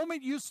from the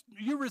moment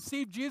you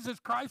received Jesus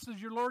Christ as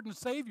your Lord and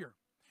Savior.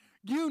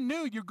 You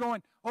knew, you're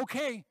going,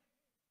 okay,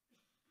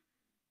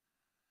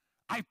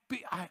 I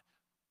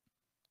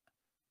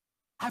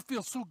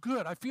feel so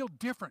good. I feel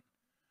different.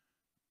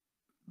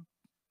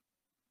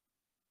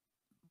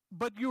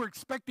 But you were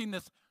expecting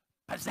this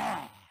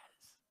pizzazz.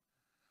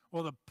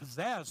 Well, the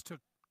pizzazz took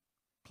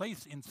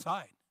place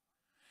inside.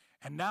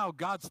 And now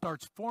God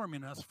starts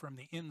forming us from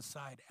the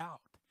inside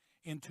out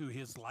into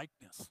his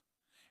likeness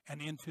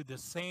and into the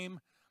same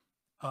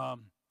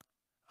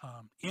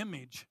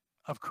image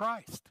of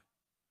Christ.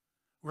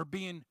 We're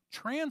being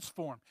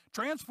transformed.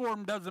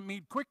 Transformed doesn't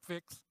mean quick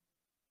fix.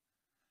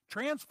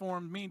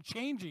 Transformed means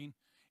changing,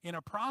 in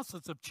a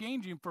process of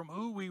changing from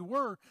who we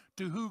were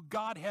to who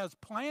God has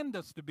planned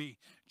us to be.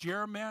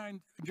 Jeremiah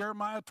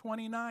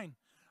 29:11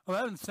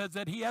 says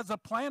that he has a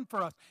plan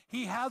for us.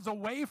 He has a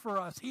way for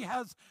us. He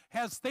has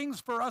things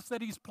for us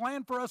that he's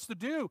planned for us to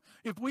do.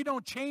 If we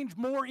don't change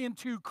more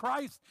into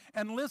Christ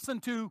and listen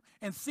to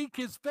and seek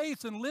his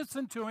face and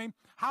listen to him,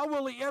 how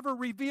will he ever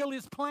reveal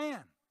his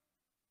plan?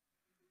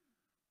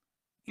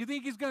 You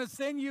think he's going to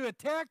send you a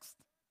text?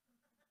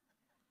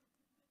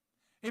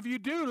 If you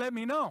do, let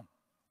me know,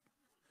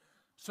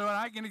 so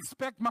I can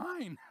expect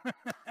mine.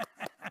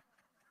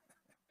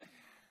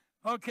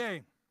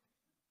 Okay.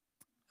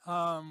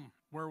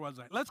 Where was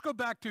I? Let's go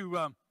back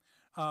to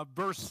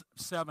verse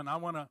 7. I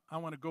want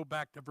to go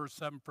back to verse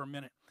 7 for a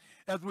minute.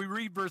 As we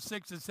read verse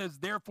 6, it says,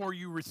 therefore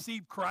you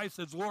receive Christ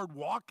as Lord,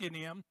 walk in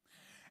him.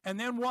 And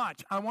then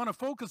watch. I want to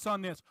focus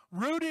on this.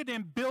 Rooted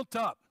and built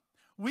up.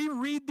 We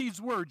read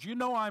these words. You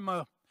know I'm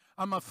a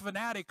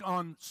fanatic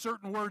on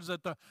certain words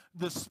that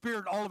the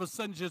Spirit all of a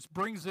sudden just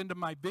brings into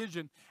my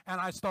vision, and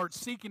I start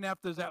seeking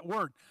after that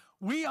word.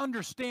 We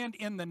understand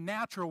in the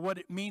natural what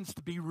it means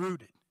to be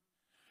rooted.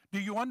 Do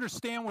you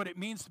understand what it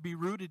means to be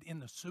rooted in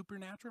the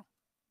supernatural?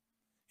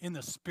 In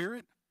the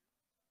Spirit?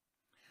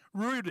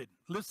 Rooted.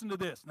 Listen to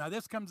this. Now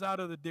this comes out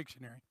of the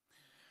dictionary.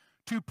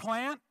 To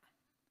plant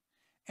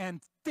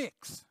and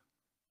fix.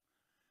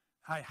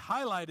 I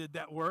highlighted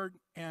that word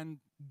and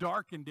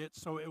darkened it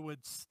so it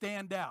would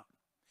stand out.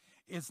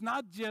 It's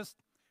not just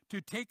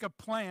to take a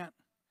plant,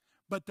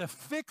 but to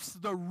fix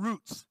the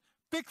roots.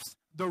 Fix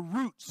the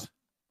roots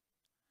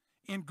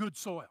in good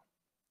soil.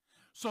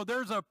 So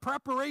there's a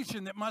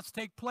preparation that must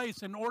take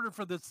place in order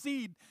for the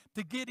seed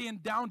to get in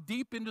down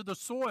deep into the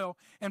soil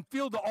and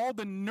feel all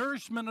the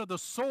nourishment of the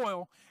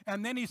soil,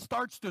 and then he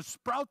starts to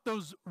sprout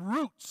those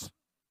roots.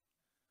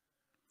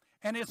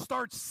 And it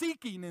starts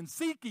seeking and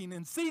seeking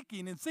and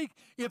seeking and seeking.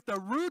 If the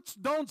roots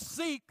don't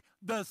seek,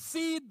 the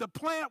seed, the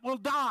plant will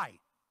die.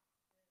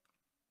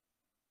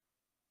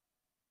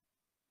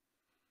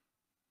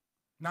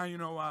 Now you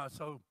know why I'm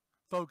so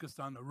focused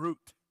on the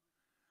root.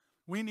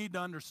 We need to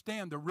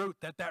understand the root,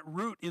 that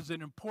root is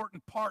an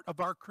important part of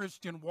our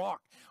Christian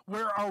walk.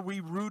 Where are we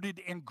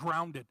rooted and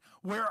grounded?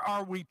 Where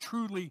are we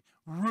truly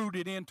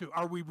rooted into?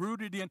 Are we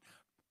rooted in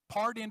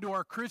part into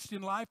our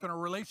Christian life and our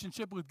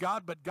relationship with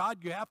God? But God,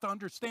 you have to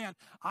understand,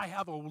 I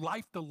have a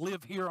life to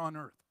live here on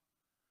earth.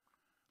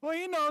 Well,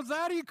 he knows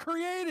that. He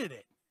created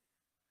it.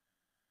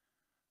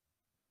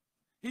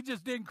 He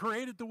just didn't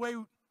create it the way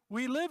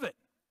we live it.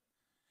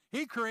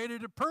 He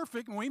created it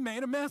perfect, and we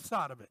made a mess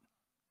out of it.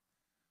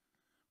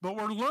 But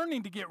we're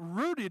learning to get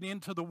rooted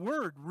into the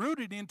Word,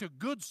 rooted into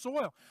good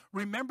soil.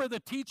 Remember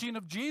the teaching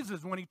of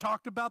Jesus when he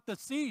talked about the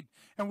seed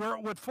and where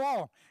it would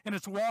fall. And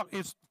it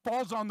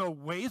falls on the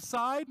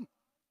wayside.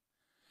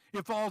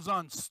 It falls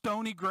on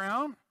stony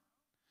ground.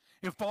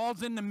 It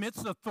falls in the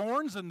midst of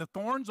thorns, and the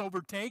thorns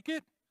overtake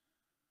it.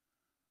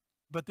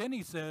 But then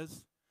he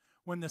says,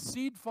 when the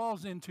seed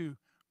falls into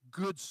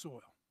good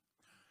soil.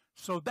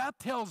 So that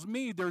tells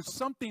me there's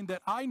something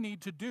that I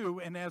need to do,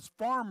 and as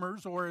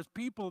farmers or as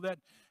people that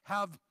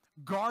have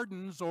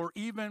gardens or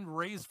even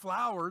raise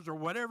flowers or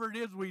whatever it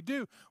is we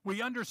do,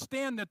 we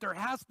understand that there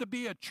has to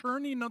be a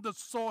churning of the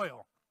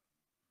soil.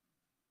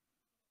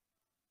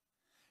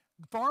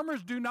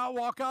 Farmers do not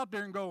walk out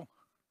there and go,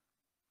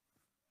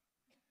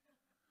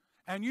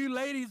 and you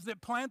ladies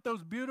that plant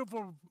those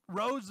beautiful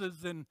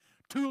roses and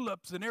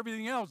tulips and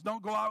everything else,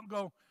 don't go out and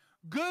go,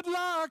 good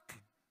luck.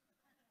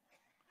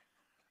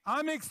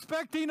 I'm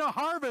expecting a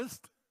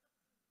harvest.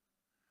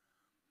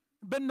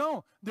 But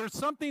no, there's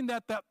something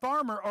that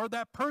farmer or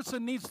that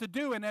person needs to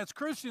do. And as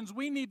Christians,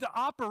 we need to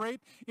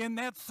operate in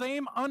that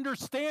same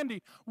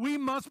understanding. We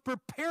must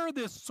prepare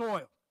this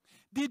soil.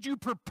 Did you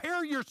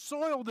prepare your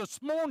soil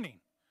this morning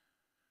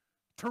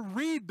to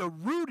read the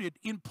rooted,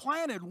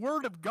 implanted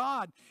Word of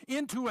God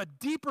into a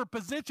deeper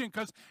position?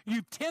 Because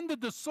you've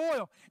tended the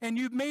soil and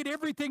you've made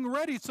everything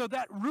ready so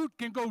that root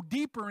can go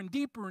deeper and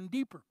deeper and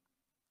deeper.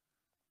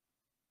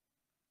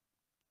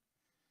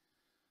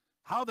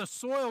 How the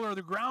soil or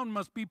the ground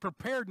must be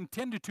prepared and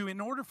tended to in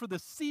order for the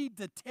seed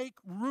to take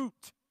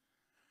root.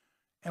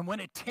 And when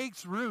it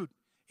takes root,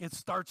 it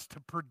starts to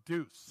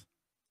produce.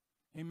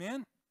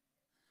 Amen?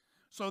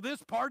 So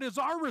this part is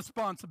our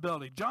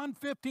responsibility. John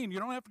 15, you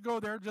don't have to go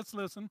there, just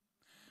listen.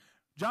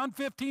 John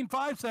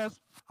 15:5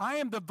 says, I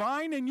am the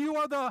vine and you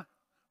are the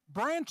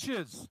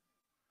branches.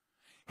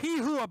 He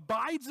who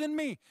abides in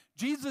me.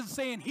 Jesus is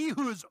saying, he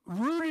who is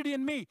rooted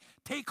in me,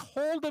 take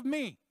hold of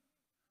me.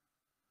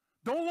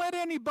 Don't let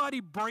anybody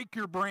break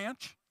your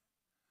branch.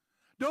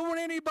 Don't let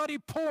anybody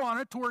pull on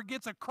it to where it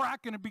gets a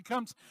crack and it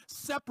becomes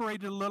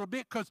separated a little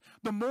bit, because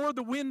the more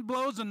the wind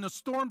blows and the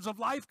storms of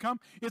life come,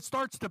 it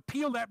starts to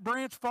peel that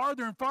branch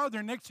farther and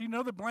farther. Next thing you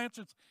know, the branch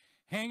is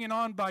hanging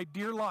on by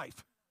dear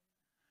life.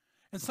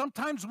 And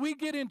sometimes we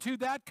get into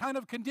that kind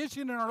of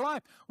condition in our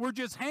life. We're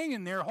just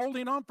hanging there,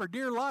 holding on for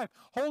dear life,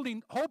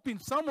 hoping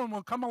someone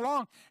will come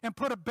along and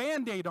put a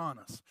Band-Aid on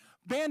us.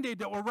 Band-Aid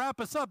that will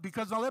wrap us up.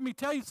 Because now let me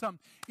tell you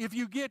something. If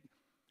you get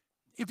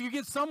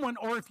someone,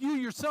 or if you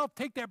yourself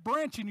take that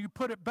branch and you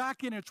put it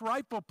back in its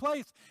rightful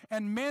place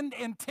and mend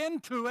and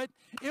tend to it,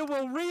 it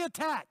will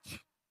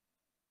reattach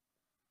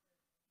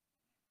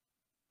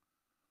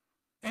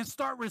and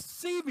start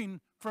receiving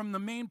from the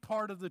main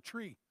part of the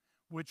tree,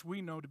 which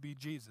we know to be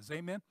Jesus.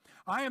 Amen.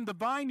 I am the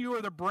vine, you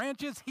are the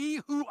branches.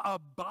 He who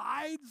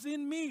abides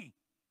in me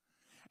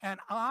and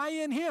I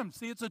in him.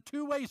 See, it's a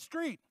two-way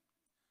street.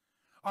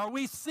 Are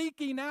we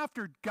seeking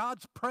after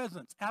God's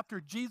presence,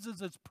 after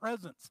Jesus'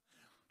 presence?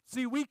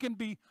 See, we can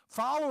be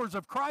followers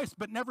of Christ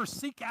but never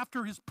seek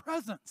after his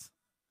presence.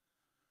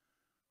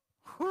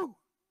 Whew.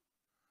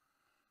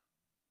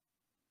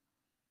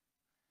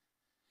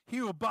 He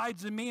who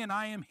abides in me and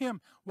I in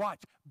him,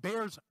 watch,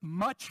 bears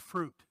much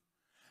fruit.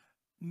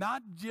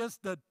 Not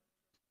just a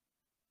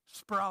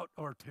sprout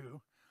or two,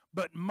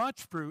 but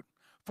much fruit.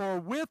 For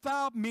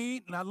without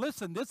me, now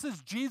listen, this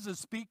is Jesus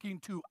speaking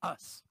to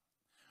us.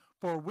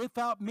 For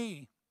without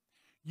me,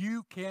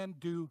 you can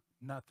do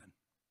nothing.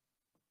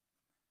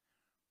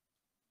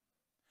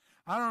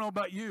 I don't know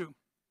about you,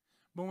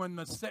 but when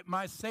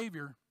my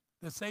Savior,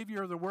 the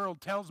Savior of the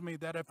world, tells me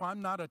that if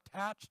I'm not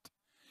attached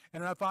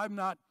and if I'm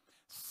not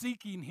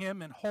seeking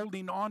him and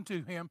holding on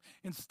to him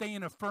and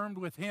staying affirmed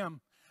with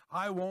him,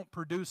 I won't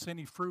produce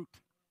any fruit.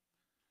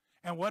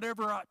 And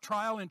whatever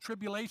trial and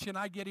tribulation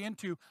I get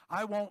into,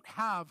 I won't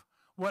have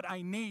what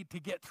I need to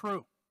get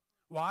through.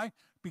 Why?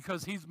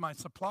 Because he's my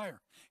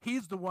supplier.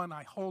 He's the one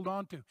I hold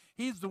on to.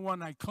 He's the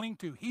one I cling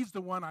to. He's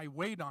the one I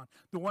wait on,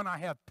 the one I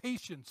have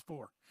patience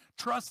for,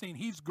 trusting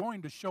he's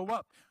going to show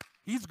up.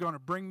 He's going to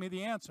bring me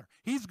the answer.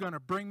 He's going to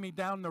bring me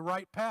down the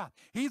right path.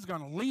 He's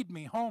going to lead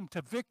me home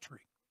to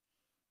victory.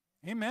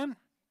 Amen.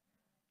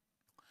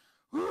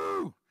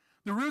 Woo!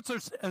 The roots are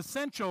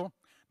essential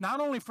not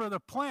only for the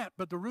plant,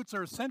 but the roots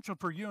are essential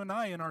for you and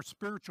I in our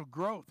spiritual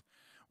growth.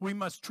 We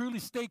must truly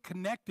stay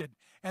connected,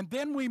 and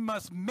then we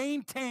must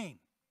maintain.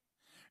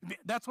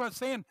 That's what I'm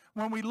saying.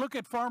 When we look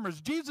at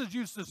farmers, Jesus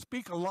used to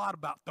speak a lot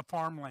about the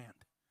farmland.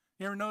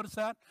 You ever notice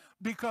that?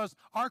 Because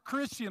our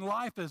Christian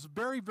life is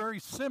very, very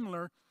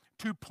similar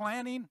to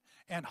planting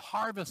and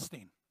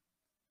harvesting.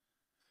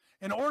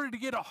 In order to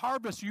get a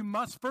harvest, you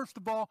must, first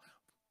of all,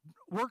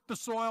 work the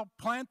soil,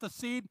 plant the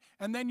seed,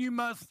 and then you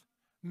must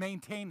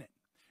maintain it.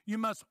 You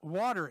must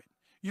water it.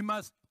 You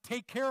must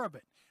take care of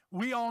it.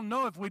 We all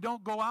know if we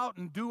don't go out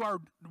and do our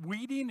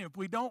weeding, if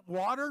we don't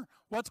water,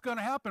 what's going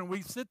to happen?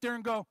 We sit there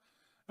and go,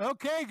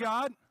 okay,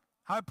 God,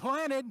 I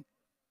planted.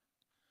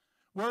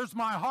 Where's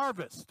my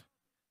harvest?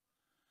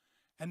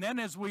 And then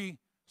as we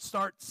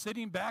start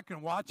sitting back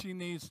and watching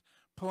these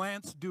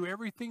plants do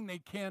everything they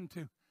can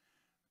to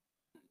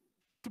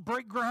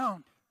break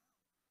ground.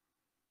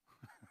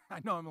 I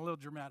know I'm a little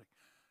dramatic.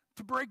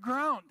 To break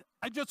ground.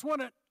 I just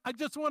want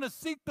to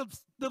seek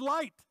the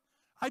light.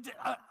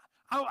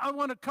 I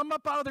want to come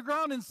up out of the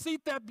ground and see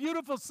that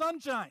beautiful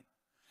sunshine.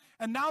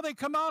 And now they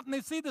come out and they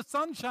see the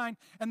sunshine,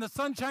 and the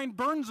sunshine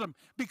burns them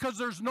because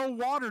there's no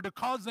water to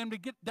cause them to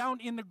get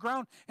down in the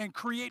ground and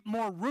create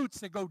more roots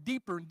that go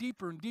deeper and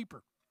deeper and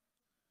deeper.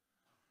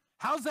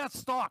 How's that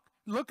stalk?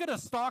 Look at a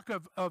stalk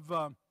of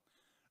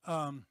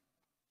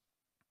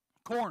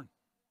corn.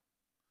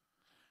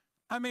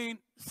 I mean,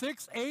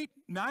 6, 8,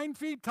 9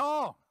 feet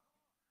tall.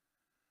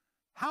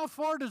 How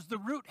far does the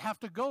root have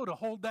to go to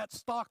hold that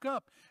stalk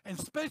up? And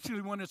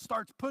especially when it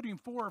starts putting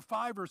 4 or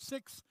 5 or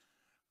 6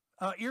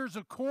 ears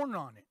of corn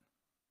on it.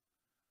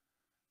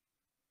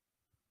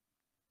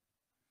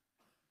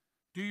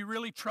 Do you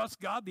really trust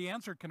God? The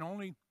answer can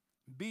only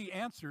be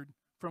answered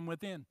from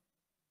within.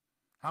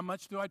 How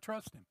much do I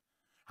trust him?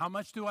 How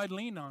much do I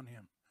lean on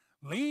him?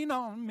 Lean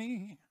on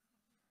me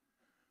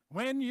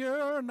when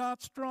you're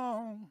not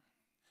strong.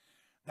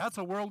 That's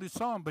a worldly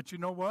song, but you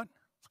know what?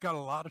 It's got a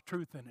lot of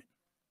truth in it.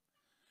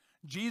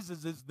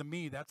 Jesus is the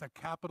me. That's a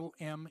capital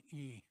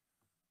M-E.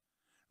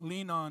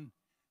 Lean on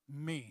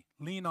me.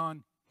 Lean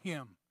on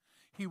him.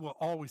 He will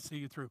always see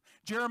you through.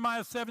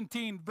 Jeremiah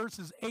 17,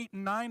 verses 8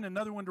 and 9,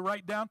 another one to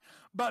write down.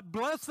 But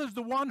blessed is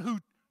the one who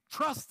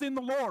trusts in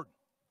the Lord.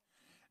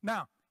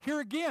 Now, here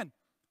again,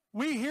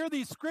 we hear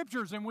these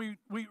scriptures and we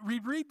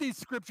read these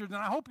scriptures, and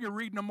I hope you're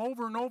reading them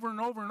over and over and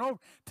over and over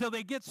till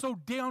they get so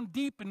down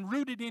deep and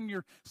rooted in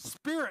your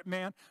spirit,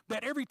 man,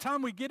 that every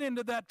time we get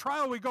into that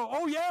trial, we go,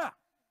 oh, yeah.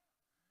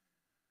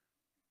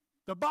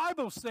 The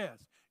Bible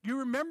says. You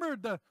remember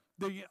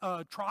the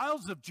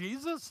trials of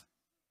Jesus?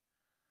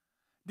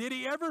 Did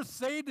he ever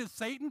say to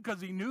Satan,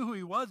 because he knew who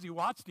he was, he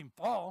watched him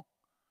fall,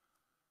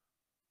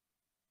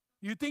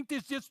 You think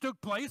this just took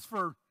place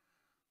for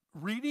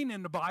reading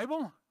in the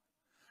Bible?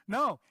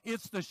 No,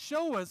 it's to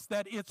show us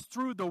that it's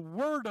through the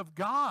Word of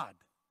God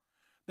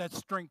that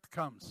strength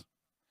comes.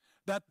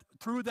 That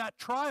through that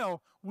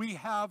trial, we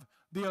have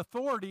the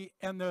authority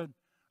and the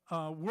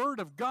Word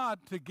of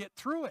God to get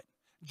through it.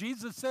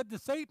 Jesus said to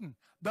Satan,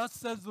 "Thus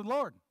says the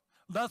Lord.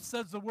 Thus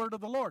says the word of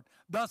the Lord.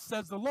 Thus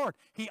says the Lord."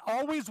 He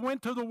always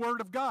went to the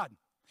Word of God.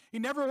 He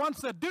never once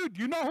said, "Dude,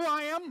 you know who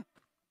I am?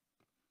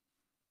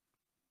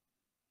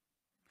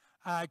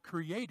 I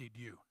created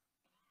you."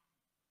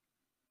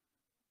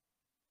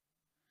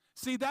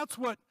 See, that's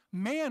what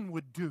man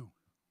would do.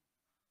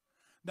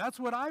 That's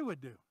what I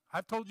would do.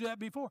 I've told you that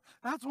before.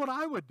 That's what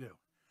I would do.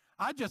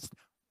 I just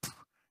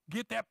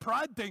get that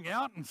pride thing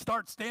out and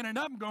start standing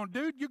up and going,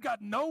 "Dude, you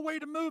got no way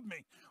to move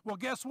me." Well,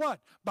 guess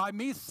what? By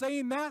me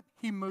saying that,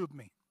 he moved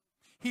me.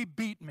 He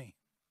beat me.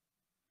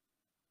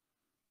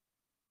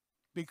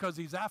 Because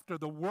he's after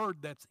the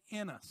Word that's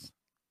in us.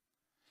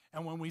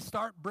 And when we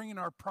start bringing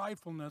our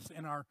pridefulness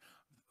and our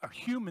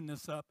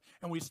humanness up,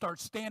 and we start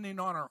standing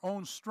on our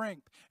own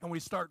strength, and we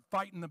start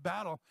fighting the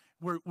battle,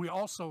 we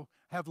also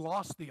have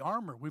lost the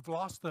armor. We've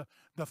lost the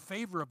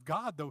favor of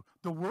God,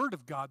 the Word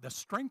of God, the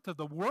strength of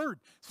the Word.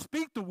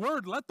 Speak the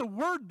Word. Let the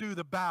Word do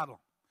the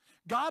battle.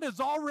 God has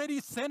already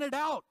sent it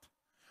out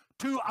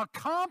to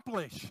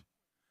accomplish,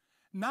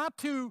 not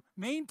to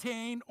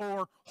maintain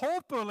or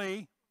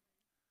hopefully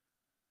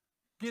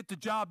get the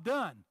job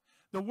done.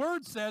 The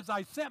Word says,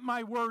 "I sent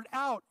my word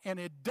out, and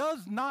it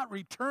does not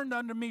return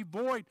unto me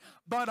void,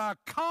 but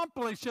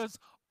accomplishes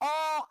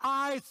all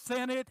I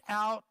sent it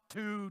out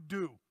to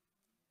do."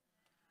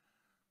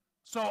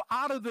 So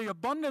out of the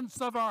abundance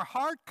of our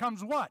heart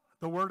comes what?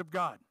 The Word of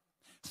God.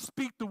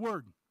 Speak the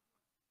Word.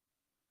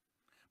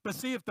 But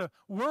see, if the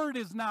Word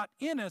is not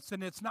in us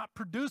and it's not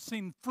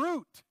producing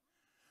fruit,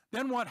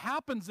 then what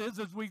happens is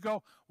we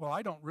go, "Well,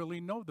 I don't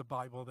really know the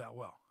Bible that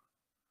well."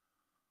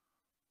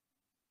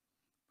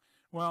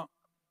 Well,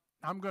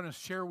 I'm going to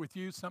share with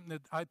you something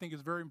that I think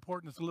is very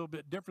important. It's a little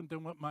bit different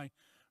than what my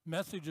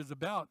message is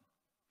about.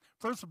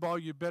 First of all,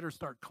 you better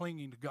start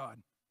clinging to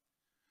God.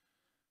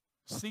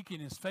 Seeking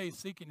His face,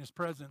 seeking His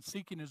presence,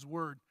 seeking His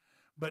Word.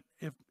 But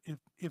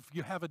if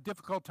you have a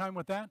difficult time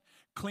with that,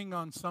 cling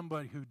on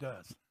somebody who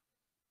does.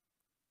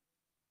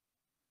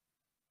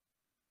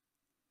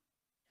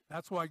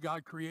 That's why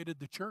God created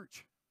the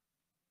church.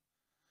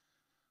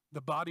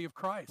 The body of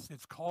Christ.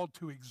 It's called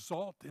to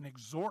exalt and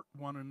exhort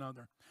one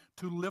another,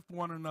 to lift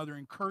one another,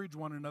 encourage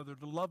one another,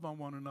 to love on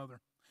one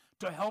another,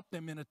 to help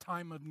them in a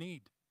time of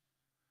need.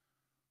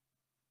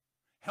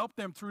 Help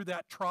them through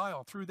that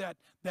trial, through that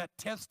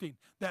testing,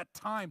 that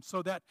time,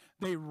 so that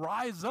they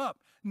rise up.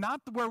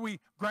 Not where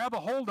we grab a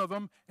hold of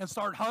them and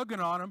start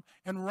hugging on them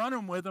and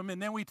running with them,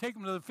 and then we take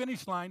them to the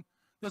finish line.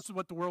 This is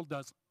what the world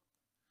does.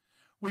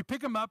 We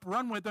pick them up,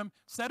 run with them,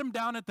 set them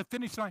down at the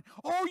finish line.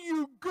 "Oh,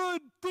 you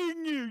good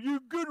thing, you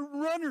good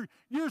runner.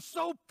 You're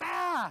so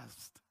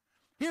fast.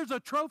 Here's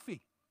a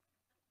trophy."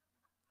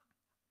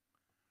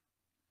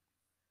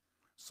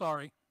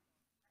 Sorry.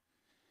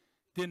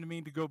 Didn't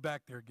mean to go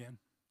back there again.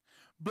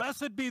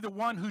 Blessed be the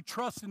one who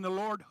trusts in the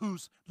Lord,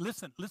 whose,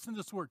 listen to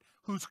this word,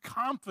 whose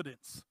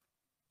confidence.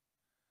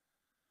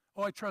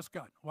 Oh, I trust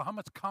God. Well, how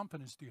much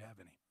confidence do you have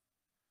in Him?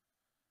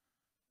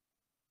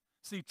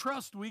 See,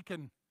 trust, we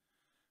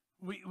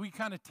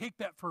kind of take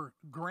that for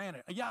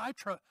granted. Yeah, I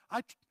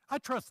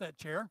trust that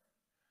chair.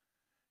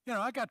 You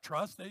know, I got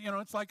trust. You know,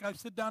 it's like I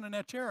sit down in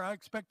that chair, I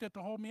expect it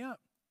to hold me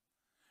up.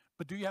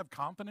 But do you have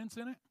confidence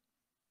in it?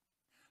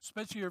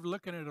 Especially if you're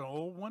looking at an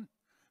old one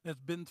that's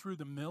been through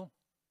the mill.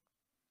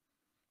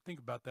 Think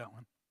about that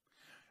one.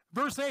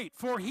 Verse 8,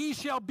 "For he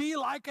shall be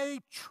like a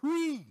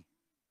tree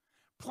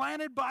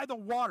planted by the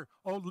water."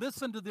 Oh,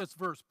 listen to this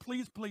verse.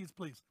 Please, please,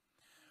 please.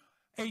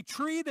 "A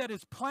tree that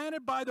is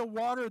planted by the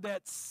water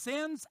that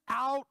sends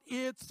out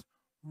its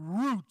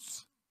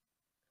roots."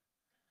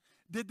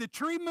 Did the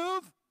tree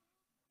move?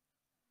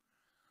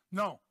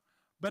 No.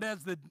 But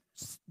as the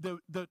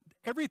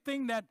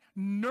everything that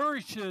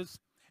nourishes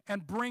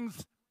and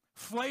brings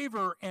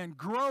flavor and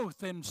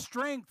growth and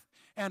strength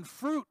and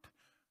fruit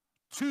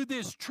to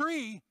this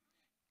tree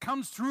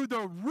comes through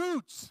the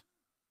roots.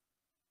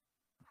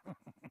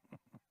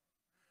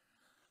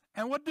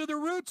 And what do the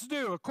roots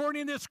do?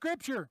 According to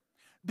Scripture,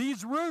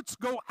 these roots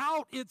go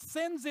out. It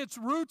sends its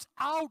roots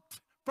out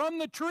from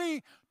the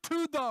tree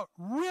to the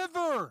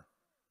river.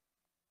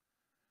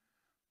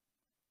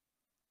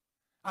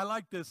 I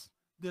like this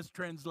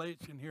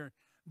translation here.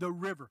 The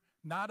river,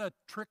 not a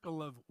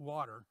trickle of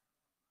water,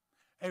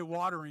 a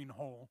watering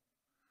hole,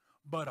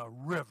 but a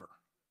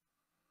river.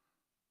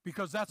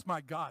 Because that's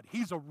my God.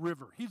 He's a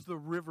river. He's the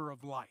river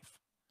of life.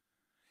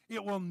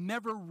 It will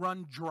never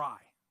run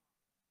dry.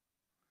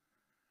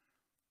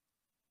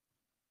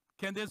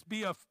 Can this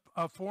be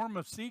a form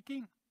of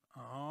seeking?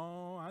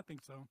 Oh, I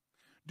think so.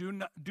 Do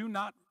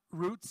not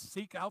roots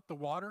seek out the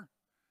water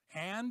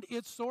and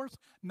its source?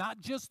 Not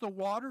just the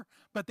water,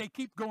 but they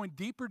keep going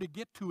deeper to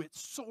get to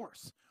its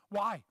source.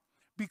 Why?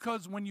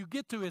 Because when you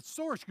get to its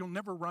source, you'll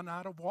never run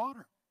out of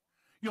water.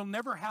 You'll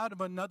never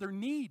have another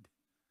need.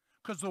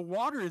 because the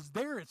water is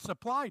there. It's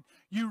supplied.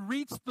 You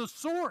reach the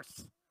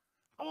source.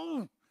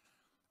 Oh,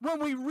 when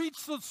we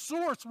reach the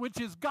source, which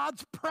is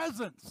God's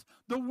presence,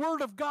 the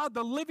Word of God,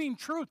 the living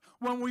truth,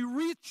 when we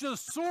reach the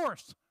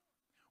source,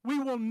 we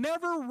will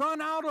never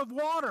run out of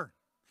water.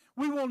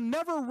 We will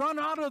never run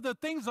out of the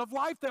things of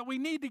life that we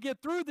need to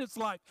get through this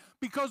life,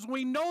 because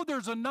we know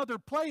there's another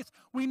place.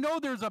 We know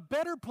there's a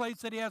better place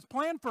that He has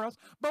planned for us,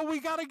 but we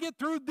got to get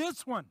through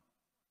this one.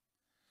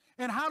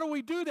 And how do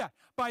we do that?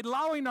 By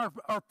allowing our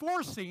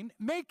forcing,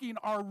 making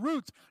our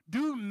roots,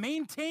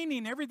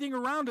 maintaining everything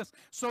around us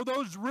so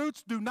those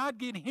roots do not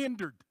get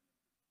hindered.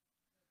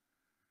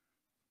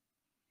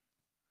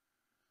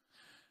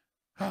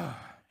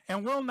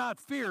 And will not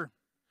fear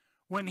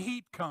when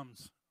heat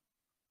comes.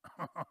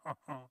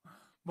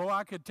 Boy,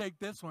 I could take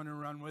this one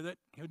and run with it,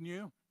 couldn't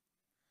you?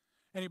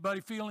 Anybody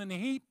feeling the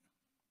heat?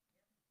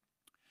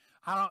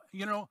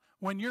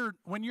 When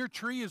your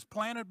tree is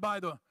planted by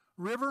the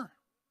river,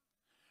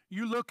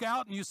 you look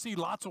out and you see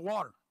lots of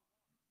water.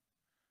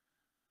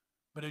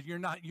 But if you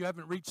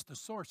haven't reached the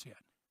source yet.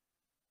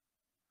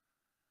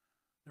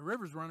 The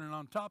river's running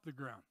on top of the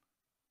ground.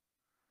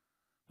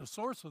 The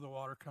source of the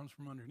water comes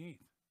from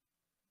underneath.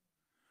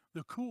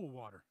 The cool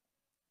water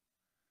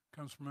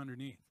comes from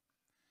underneath.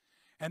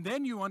 And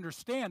then you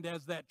understand,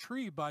 as that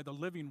tree by the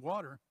living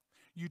water,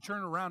 you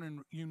turn around and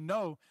you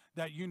know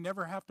that you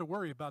never have to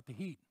worry about the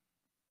heat.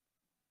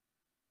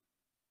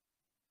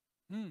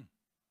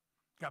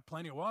 Got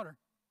plenty of water.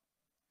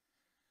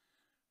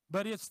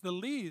 But it's the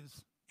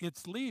leaves.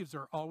 Its leaves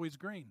are always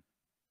green.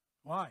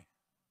 Why?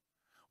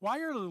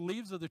 Why are the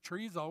leaves of the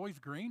trees always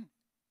green?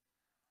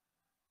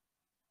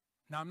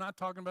 Now, I'm not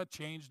talking about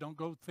change. Don't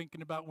go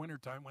thinking about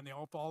wintertime when they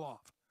all fall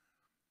off.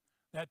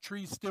 That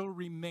tree still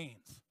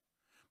remains.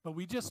 But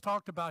we just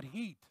talked about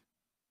heat.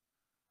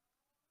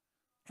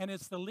 And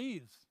it's the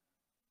leaves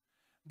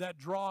that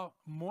draw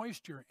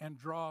moisture and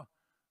draw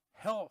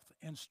health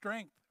and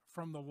strength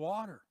from the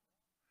water,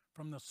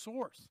 from the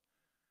source.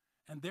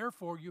 And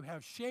therefore, you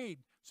have shade,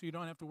 so you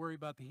don't have to worry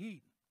about the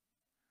heat.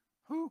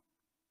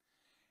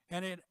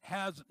 And it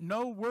has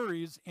no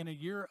worries in a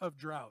year of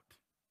drought.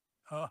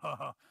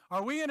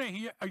 Are we in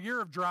a year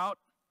of drought?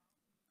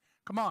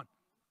 Come on.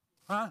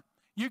 Huh?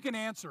 You can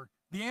answer.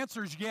 The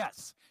answer is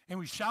yes. And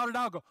we shout it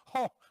out, go,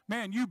 oh,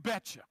 man, you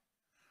betcha.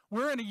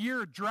 We're in a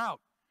year of drought.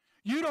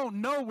 You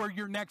don't know where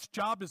your next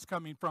job is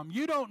coming from.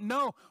 You don't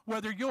know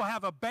whether you'll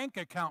have a bank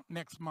account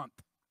next month.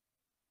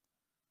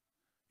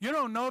 You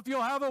don't know if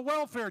you'll have a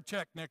welfare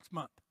check next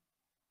month.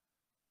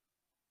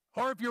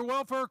 Or if your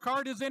welfare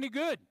card is any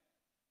good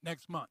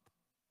next month.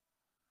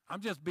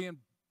 I'm just being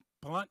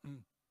blunt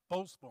and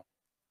boastful.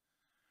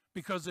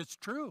 Because it's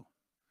true.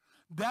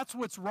 That's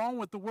what's wrong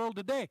with the world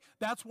today.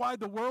 That's why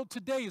the world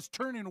today is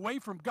turning away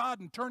from God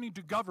and turning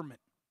to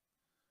government.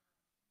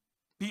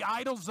 The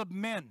idols of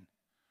men.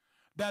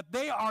 That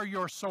they are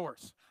your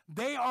source.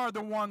 They are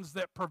the ones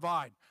that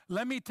provide.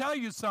 Let me tell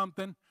you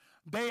something.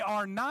 They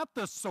are not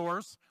the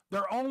source.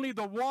 They're only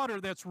the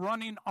water that's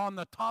running on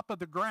the top of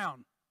the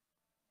ground.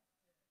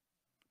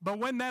 But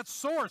when that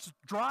source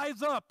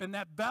dries up and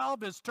that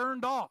valve is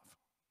turned off,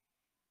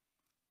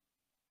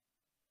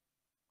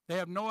 they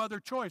have no other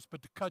choice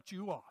but to cut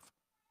you off.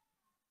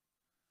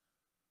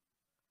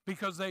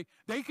 Because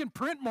they can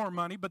print more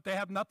money, but they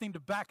have nothing to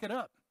back it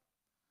up.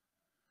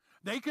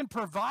 They can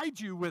provide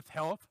you with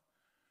health,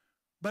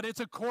 but it's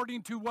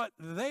according to what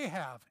they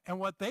have and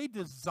what they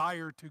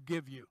desire to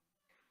give you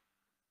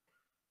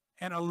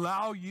and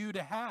allow you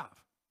to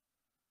have.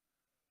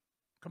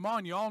 Come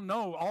on, you all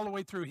know all the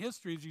way through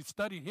history, as you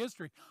study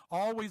history,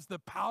 always the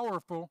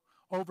powerful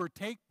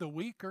overtake the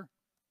weaker.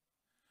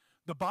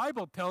 The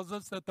Bible tells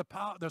us that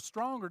the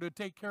stronger to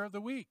take care of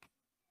the weak.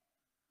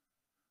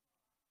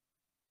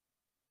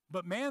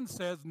 But man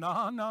says,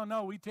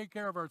 no, we take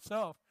care of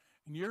ourselves.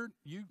 And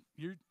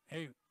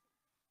hey,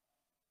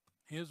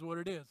 here's what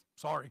it is.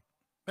 Sorry.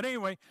 But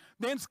anyway,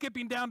 then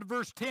skipping down to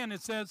verse 10,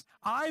 it says,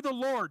 I, the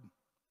Lord.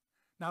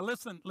 Now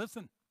listen.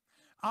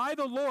 I,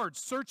 the Lord,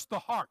 search the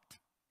heart.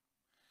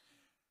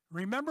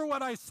 Remember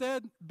what I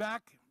said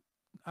back,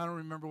 I don't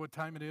remember what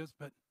time it is,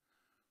 but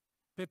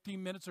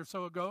 15 minutes or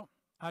so ago,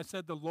 I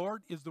said the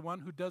Lord is the one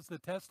who does the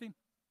testing.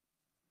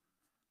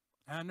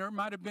 And there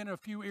might have been a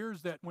few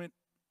ears that went,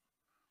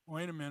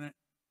 wait a minute,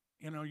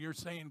 you're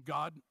saying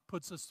God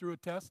puts us through a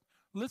test?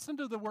 Listen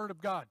to the word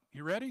of God.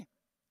 You ready?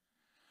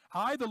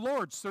 I, the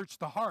Lord, search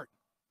the heart.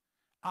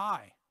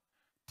 I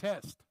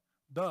test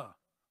the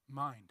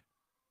mind.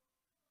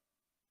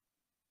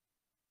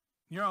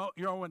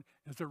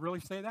 Does it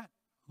really say that?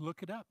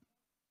 Look it up.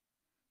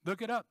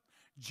 Look it up.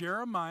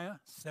 Jeremiah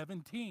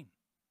 17,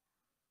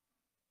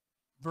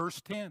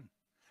 verse 10.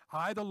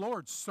 I, the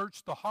Lord,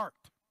 search the heart,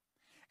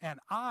 and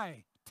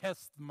I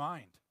test the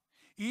mind,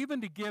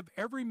 even to give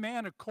every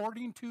man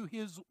according to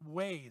his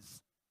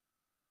ways,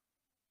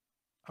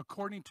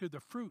 according to the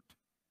fruit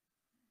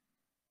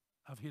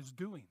of his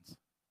doings.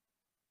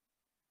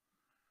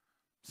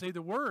 See,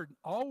 the word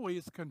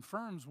always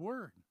confirms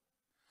word.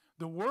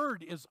 The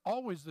word is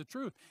always the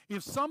truth.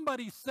 If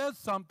somebody says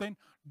something,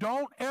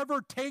 don't ever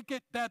take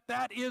it that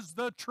that is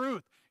the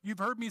truth. You've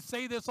heard me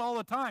say this all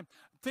the time.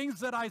 Things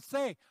that I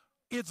say,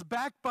 it's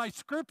backed by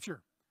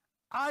Scripture.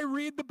 I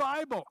read the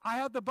Bible. I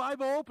have the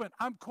Bible open.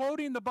 I'm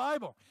quoting the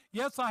Bible.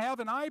 Yes, I have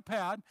an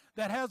iPad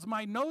that has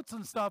my notes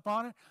and stuff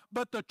on it,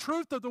 but the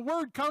truth of the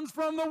Word comes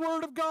from the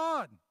Word of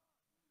God.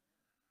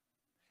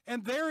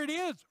 And there it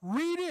is.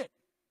 Read it.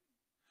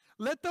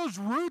 Let those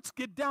roots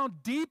get down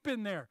deep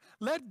in there.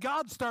 Let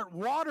God start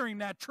watering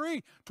that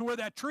tree to where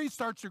that tree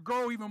starts to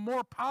grow even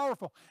more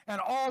powerful.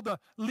 And all the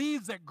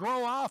leaves that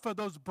grow off of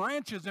those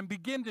branches and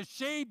begin to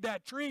shade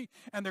that tree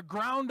and the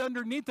ground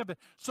underneath of it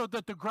so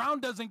that the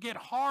ground doesn't get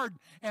hard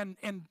and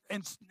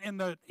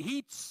the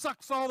heat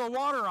sucks all the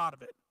water out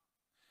of it.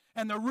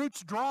 And the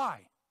roots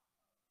dry.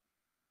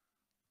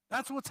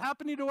 That's what's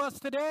happening to us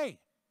today.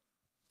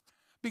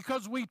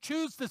 Because we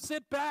choose to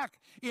sit back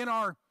in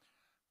our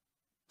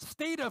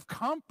state of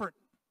comfort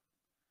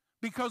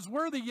because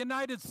we're the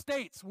United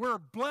States. We're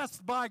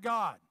blessed by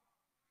God.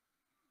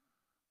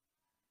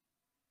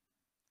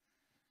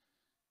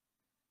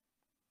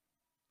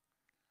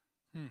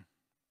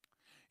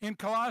 In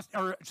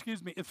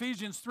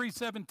Ephesians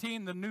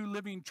 3:17, the New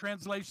Living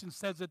Translation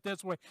says it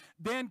this way: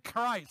 then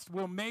Christ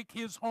will make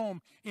his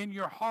home in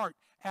your heart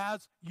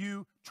as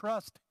you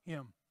trust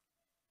him.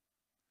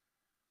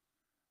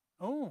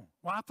 Oh,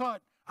 well,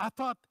 I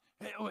thought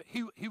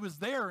he was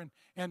there,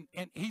 and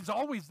he's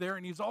always there,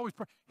 and he's always,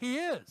 he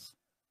is.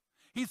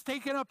 He's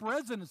taken up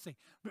residency.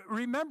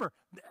 Remember,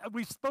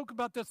 we spoke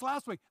about this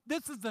last week.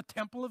 This is the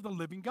temple of the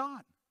living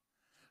God.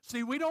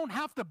 See, we don't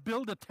have to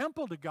build a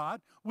temple to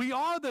God. We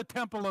are the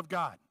temple of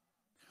God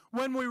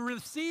when we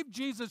receive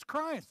Jesus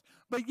Christ.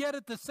 But yet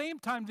at the same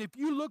time, if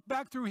you look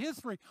back through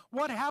history,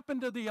 what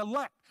happened to the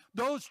elect?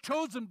 Those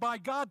chosen by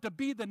God to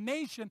be the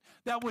nation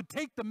that would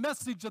take the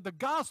message of the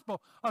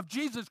gospel of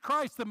Jesus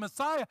Christ, the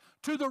Messiah,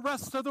 to the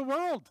rest of the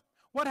world.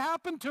 What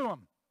happened to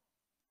them?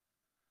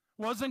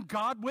 Wasn't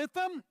God with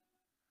them?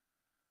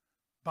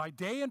 By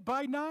day and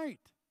by night.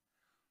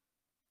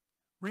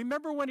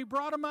 Remember when he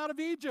brought them out of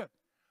Egypt?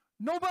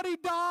 Nobody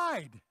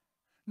died.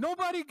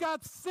 Nobody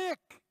got sick.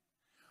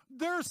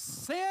 Their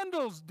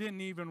sandals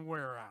didn't even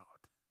wear out.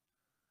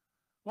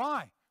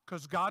 Why?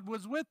 Because God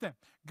was with them.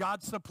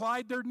 God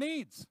supplied their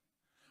needs.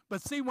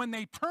 But see, when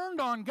they turned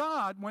on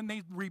God, when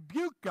they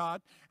rebuked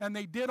God, and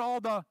they did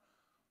all the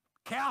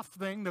calf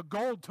thing, the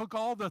gold took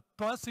all the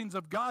blessings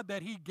of God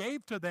that he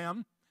gave to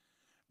them,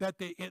 that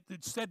it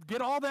said,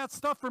 get all that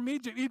stuff from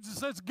Egypt. Egypt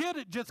says, get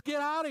it, just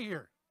get out of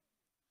here.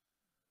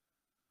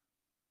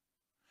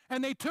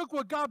 And they took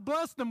what God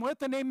blessed them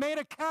with, and they made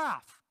a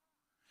calf.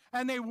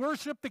 And they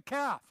worshiped the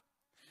calf.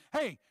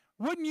 Hey,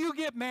 wouldn't you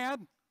get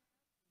mad?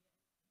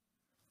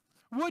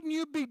 Wouldn't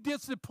you be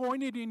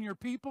disappointed in your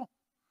people?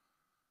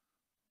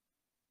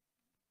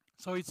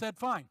 So he said,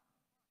 fine.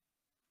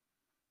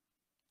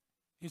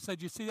 He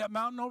said, you see that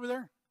mountain over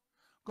there?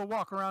 Go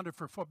walk around it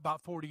for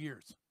about 40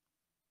 years.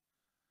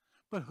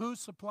 But who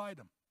supplied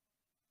them?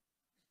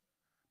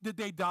 Did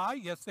they die?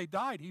 Yes, they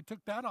died. He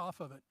took that off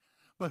of it.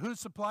 But who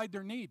supplied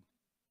their need?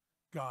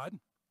 God.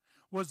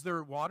 Was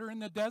there water in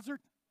the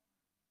desert?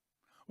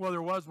 Well,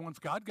 there was once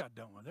God got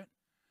done with it.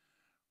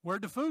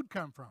 Where'd the food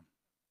come from?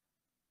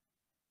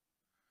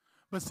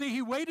 But see,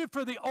 he waited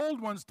for the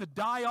old ones to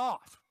die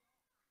off.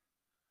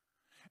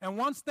 And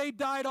once they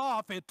died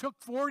off, it took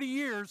 40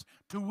 years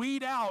to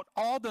weed out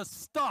all the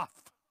stuff.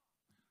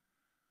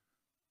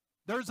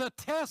 There's a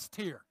test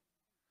here.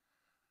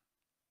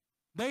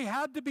 They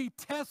had to be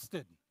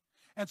tested.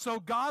 And so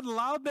God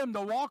allowed them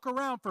to walk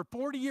around for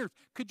 40 years.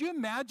 Could you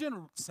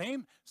imagine,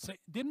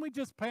 didn't we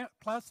just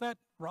pass that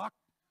rock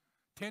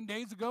 10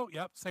 days ago?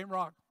 Yep, same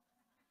rock.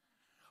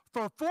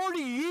 For 40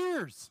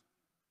 years.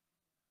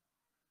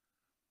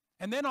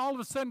 And then all of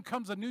a sudden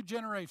comes a new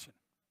generation.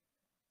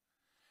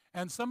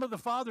 And some of the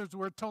fathers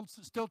were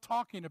still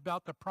talking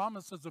about the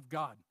promises of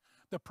God,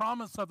 the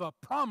promise of a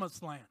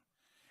promised land.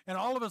 And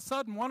all of a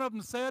sudden, one of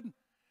them said,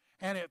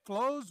 and it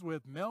flows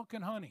with milk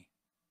and honey.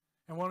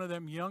 And one of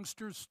them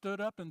youngsters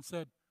stood up and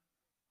said,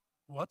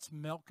 what's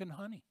milk and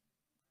honey?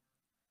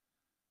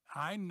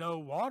 I know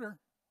water,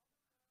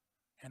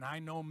 and I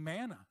know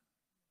manna.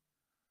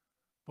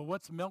 But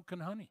what's milk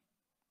and honey?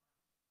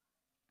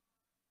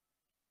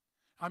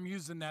 I'm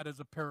using that as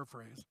a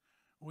paraphrase.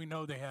 We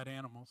know they had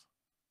animals.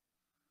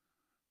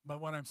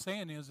 But what I'm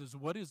saying is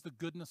what is the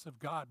goodness of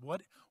God?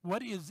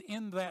 What is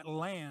in that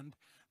land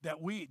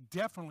that we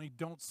definitely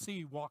don't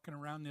see walking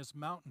around this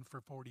mountain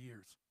for 40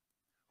 years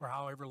or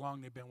however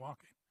long they've been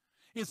walking?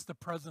 It's the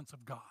presence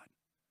of God.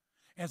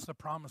 And it's the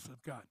promise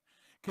of God.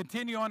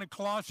 Continue on in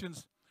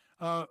Colossians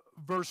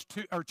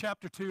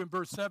chapter 2 and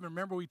verse 7.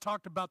 Remember, we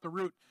talked about the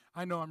root.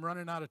 I know I'm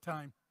running out of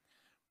time.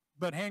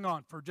 But hang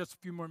on for just a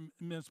few more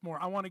minutes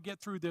more. I want to get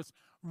through this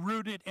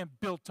rooted and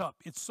built up.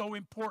 It's so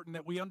important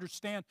that we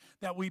understand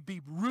that we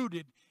be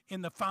rooted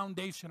in the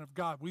foundation of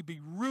God. We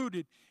be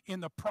rooted in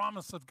the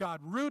promise of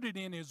God, rooted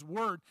in his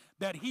word,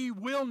 that he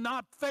will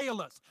not fail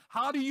us.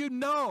 How do you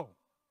know?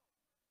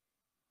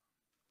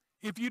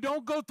 If you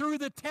don't go through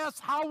the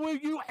test, how will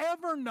you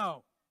ever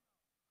know?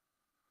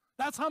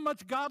 That's how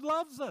much God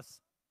loves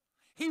us.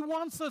 He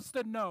wants us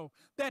to know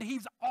that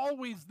he's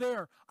always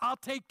there. I'll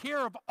take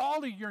care of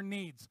all of your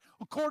needs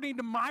according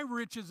to my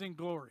riches and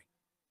glory.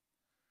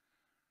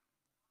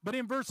 But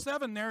in verse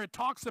 7 there, it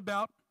talks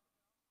about,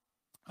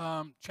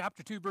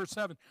 chapter 2, verse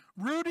 7,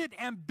 rooted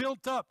and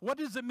built up. What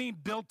does it mean,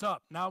 built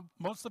up? Now,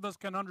 most of us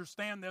can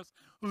understand this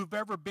who've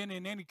ever been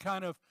in any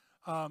kind of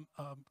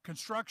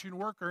construction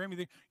work or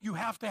anything. You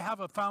have to have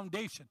a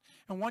foundation.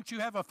 And once you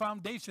have a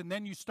foundation,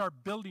 then you start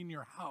building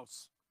your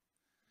house.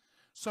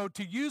 So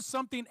to use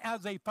something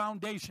as a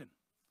foundation,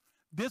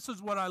 this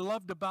is what I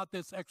loved about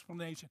this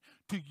explanation.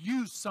 To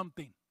use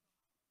something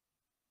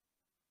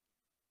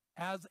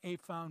as a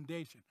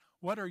foundation.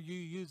 What are you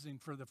using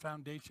for the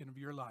foundation of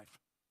your life?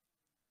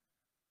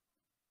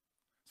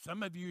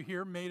 Some of you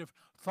here may have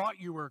thought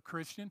you were a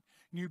Christian,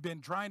 and you've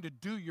been trying to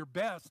do your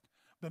best,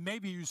 but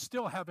maybe you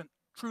still haven't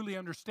truly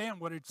understand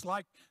what it's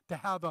like to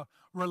have a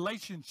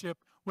relationship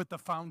with the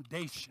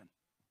foundation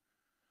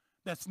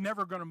that's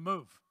never going to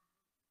move,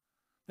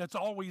 that's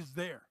always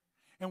there.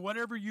 And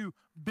whatever you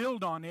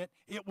build on it,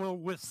 it will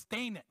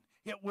withstand it.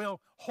 It will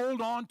hold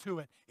on to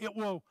it. It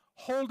will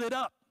hold it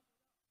up.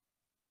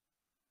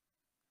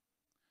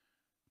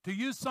 To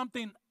use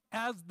something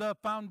as the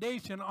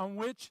foundation on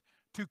which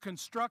to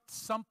construct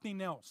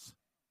something else.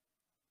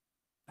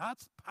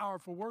 That's a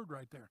powerful word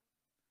right there.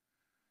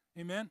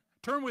 Amen.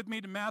 Turn with me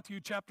to Matthew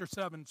chapter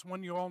 7. It's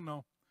one you all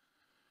know.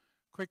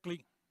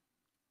 Quickly.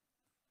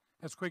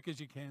 As quick as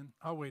you can.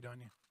 I'll wait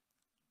on you.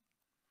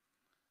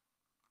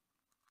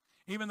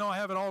 Even though I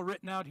have it all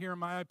written out here on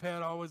my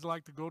iPad, I always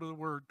like to go to the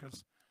Word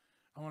because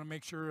I want to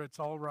make sure it's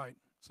all right.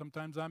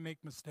 Sometimes I make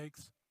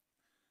mistakes.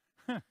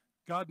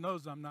 God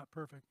knows I'm not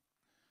perfect.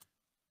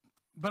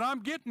 But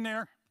I'm getting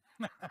there.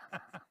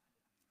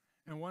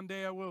 And one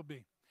day I will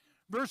be.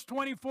 Verse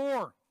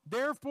 24.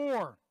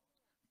 Therefore,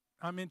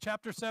 I'm in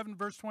chapter 7,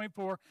 verse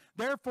 24.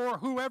 Therefore,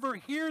 whoever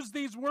hears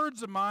these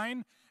words of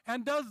mine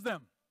and does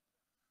them.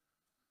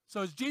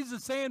 So is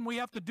Jesus saying we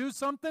have to do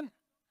something?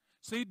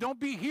 See, don't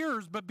be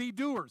hearers, but be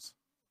doers.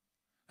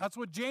 That's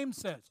what James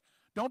says.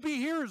 Don't be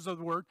hearers of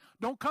the word.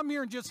 Don't come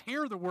here and just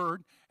hear the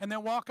word and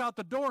then walk out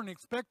the door and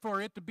expect for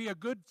it to be a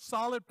good,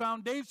 solid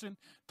foundation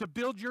to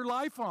build your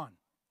life on.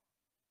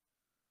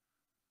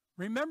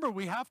 Remember,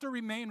 we have to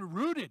remain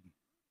rooted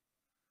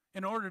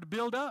in order to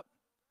build up.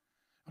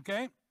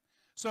 Okay?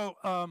 So,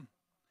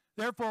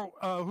 therefore,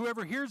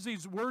 whoever hears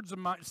these words of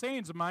my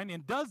sayings of mine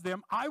and does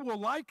them, I will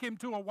like him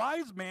to a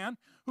wise man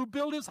who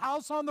built his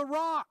house on the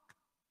rock.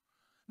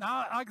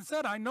 Now, like I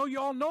said, I know you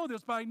all know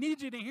this, but I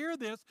need you to hear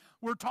this.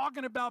 We're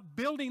talking about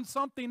building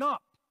something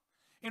up.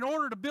 In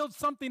order to build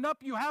something up,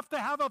 you have to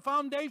have a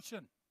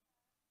foundation.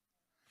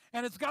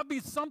 And it's got to be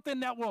something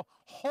that will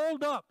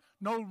hold up.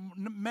 No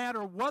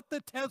matter what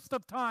the test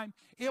of time,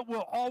 it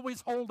will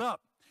always hold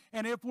up.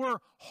 And if we're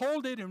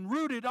holded and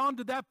rooted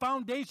onto that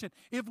foundation,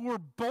 if we're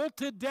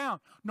bolted down,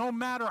 no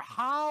matter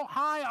how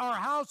high our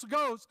house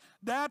goes,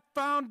 that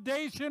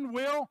foundation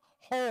will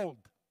hold.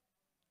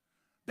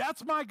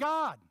 That's my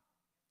God.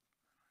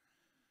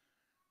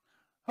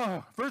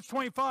 Oh, verse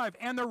 25,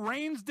 and the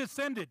rains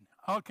descended.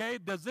 Okay,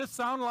 does this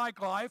sound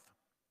like life?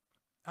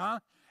 Huh?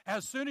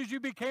 As soon as you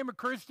became a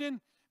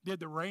Christian,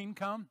 did the rain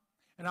come?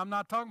 And I'm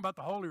not talking about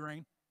the holy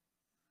rain.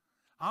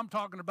 I'm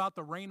talking about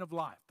the rain of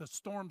life, the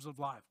storms of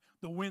life,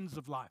 the winds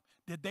of life.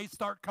 Did they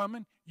start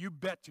coming? You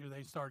bet you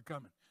they start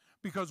coming.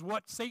 Because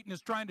what Satan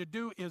is trying to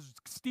do is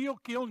steal,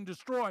 kill, and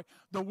destroy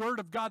the word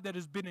of God that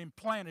has been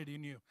implanted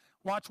in you.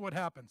 Watch what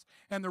happens.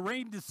 And the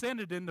rain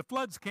descended, and the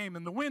floods came,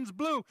 and the winds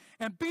blew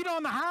and beat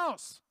on the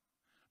house.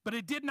 But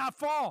it did not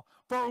fall,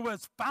 for it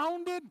was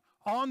founded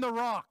on the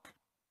rock.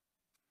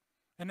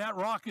 And that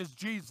rock is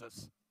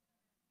Jesus.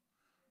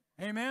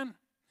 Amen?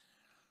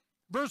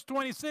 Verse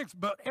 26,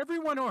 but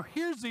everyone who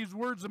hears these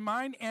words of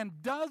mine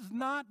and does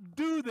not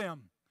do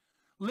them.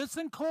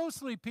 Listen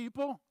closely,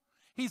 people.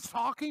 He's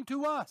talking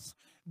to us.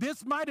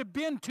 This might have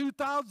been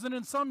 2,000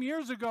 and some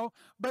years ago,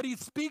 but he's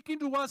speaking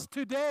to us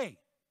today.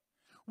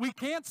 We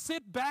can't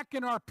sit back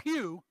in our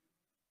pew,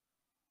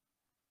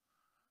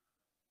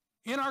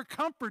 in our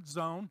comfort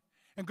zone,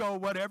 and go,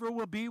 whatever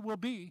will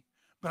be,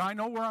 but I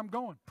know where I'm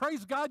going.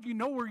 Praise God, you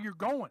know where you're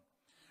going.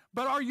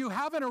 But are you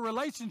having a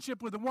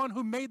relationship with the one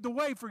who made the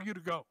way for you to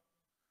go?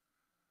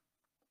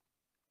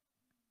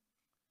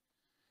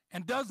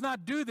 And does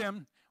not do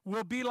them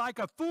will be like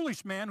a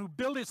foolish man who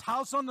built his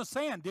house on the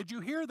sand. Did you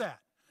hear that?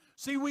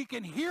 See, we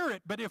can hear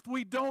it, but if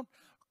we don't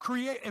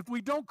create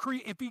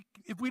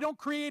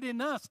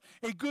in us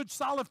a good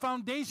solid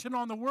foundation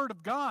on the word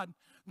of God,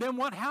 then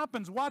what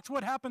happens? Watch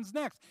what happens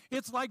next.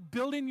 It's like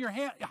building your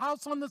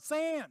house on the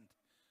sand.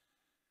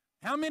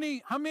 How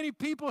many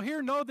people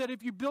here know that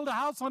if you build a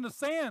house on the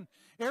sand,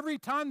 every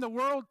time the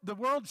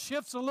world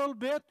shifts a little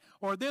bit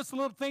or this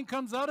little thing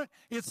comes out of it,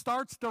 it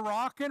starts to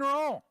rock and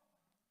roll.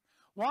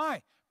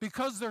 Why?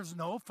 Because there's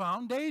no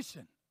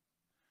foundation.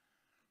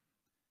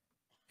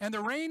 And the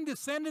rain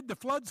descended, the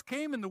floods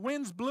came, and the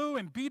winds blew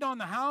and beat on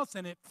the house,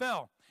 and it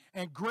fell.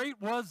 And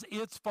great was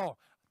its fall.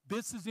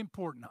 This is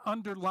important.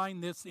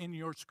 Underline this in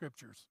your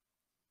scriptures.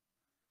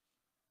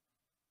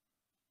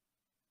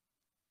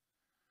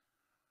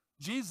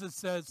 Jesus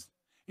says,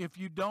 if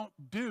you don't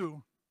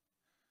do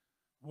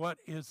what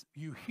is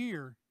you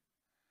hear,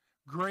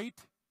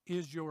 great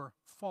is your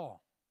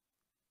fall.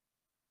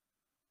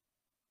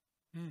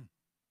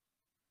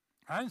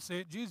 I didn't say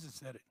it, Jesus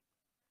said it.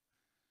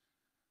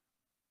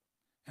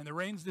 And the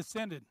rains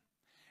descended,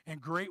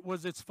 and great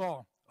was its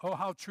fall. Oh,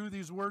 how true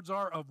these words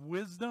are of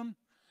wisdom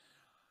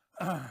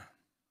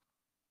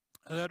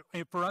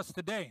for us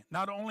today.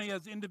 Not only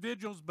as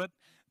individuals, but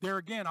there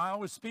again, I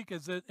always speak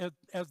as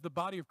the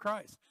body of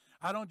Christ.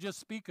 I don't just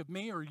speak of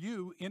me or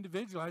you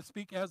individually. I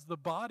speak as the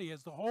body,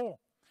 as the whole,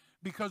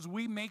 because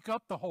we make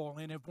up the whole.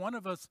 And if one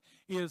of us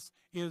is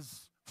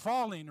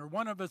falling or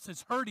one of us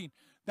is hurting,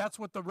 that's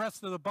what the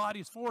rest of the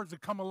body is for, is to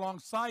come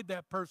alongside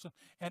that person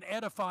and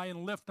edify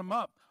and lift them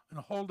up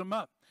and hold them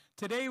up.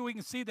 Today we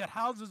can see that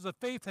houses of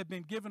faith have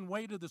been given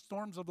way to the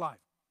storms of life.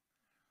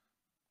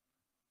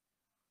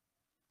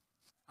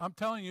 I'm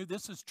telling you,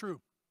 this is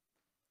true.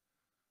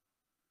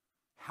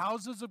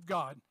 Houses of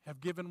God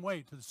have given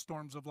way to the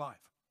storms of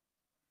life.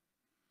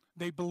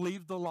 They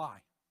believe the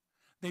lie.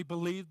 They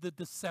believe the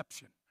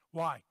deception.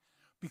 Why?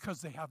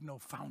 Because they have no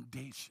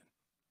foundation.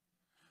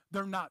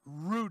 They're not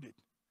rooted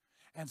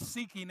and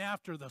seeking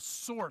after the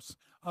source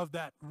of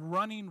that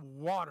running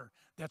water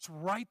that's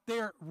right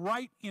there,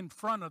 right in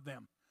front of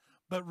them.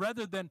 But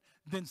rather than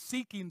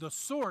seeking the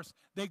source,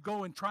 they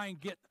go and try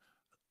and get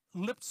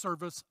lip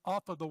service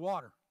off of the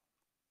water.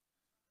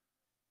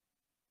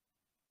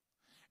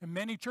 In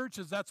many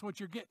churches, that's what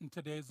you're getting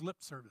today, is lip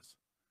service.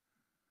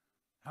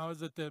 How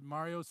is it that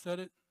Mario said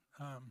it?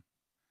 Something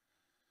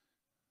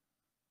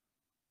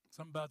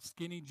about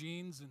skinny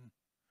jeans and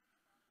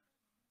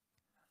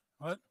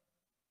what?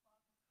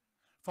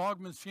 Fog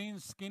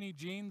machines, skinny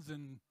jeans,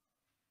 and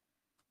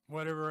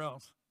whatever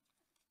else.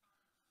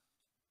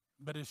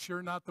 But it's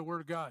sure not the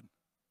Word of God.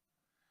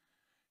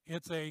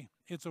 It's a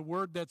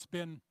word that's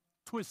been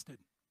twisted.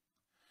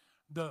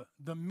 The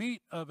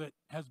meat of it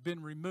has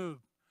been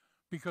removed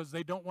because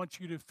they don't want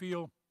you to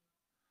feel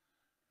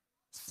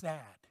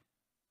sad.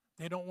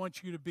 They don't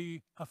want you to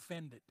be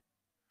offended.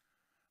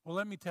 Well,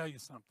 let me tell you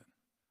something.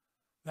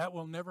 That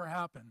will never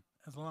happen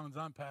as long as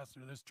I'm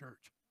pastor of this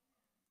church.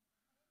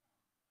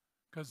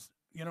 Because,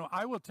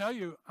 I will tell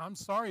you, I'm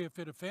sorry if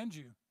it offends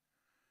you,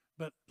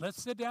 but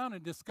let's sit down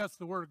and discuss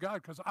the Word of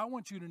God, because I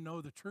want you to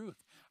know the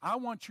truth. I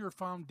want your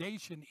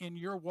foundation in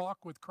your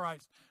walk with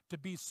Christ to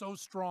be so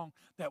strong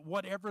that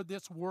whatever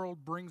this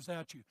world brings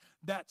at you,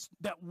 that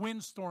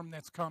windstorm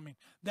that's coming,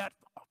 that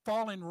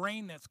falling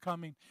rain that's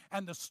coming,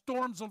 and the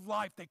storms of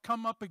life that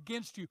come up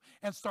against you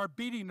and start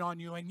beating on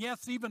you, and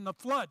yes, even the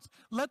floods,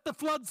 let the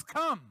floods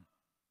come.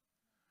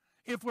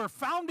 If we're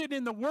founded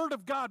in the Word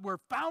of God, we're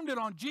founded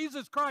on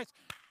Jesus Christ,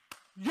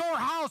 your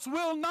house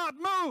will not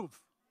move.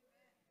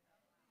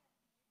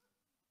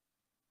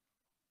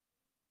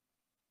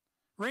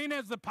 Rain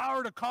has the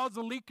power to cause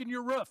a leak in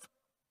your roof.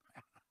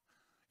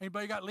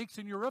 Anybody got leaks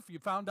in your roof? You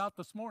found out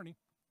this morning.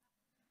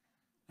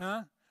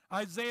 Huh?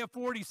 Isaiah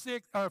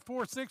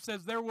 4:6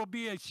 says, there will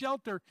be a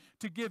shelter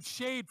to give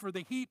shade for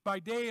the heat by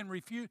day and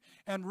refuge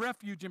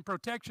and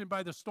protection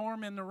by the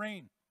storm and the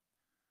rain.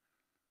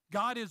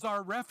 God is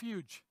our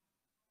refuge.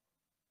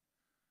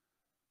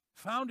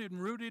 Founded and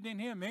rooted in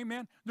Him.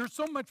 Amen. There's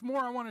so much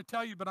more I want to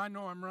tell you, but I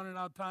know I'm running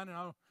out of time, and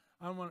I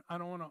don't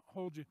want to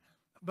hold you.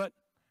 But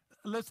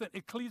listen,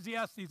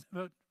 Ecclesiastes,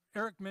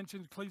 Eric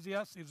mentioned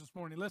Ecclesiastes this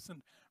morning.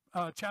 Listen,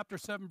 chapter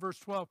 7, verse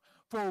 12.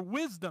 For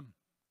wisdom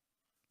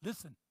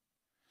is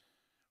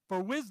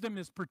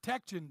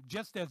protection,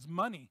 just as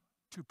money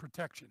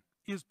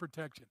is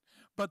protection.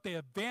 But the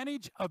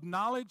advantage of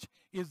knowledge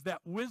is that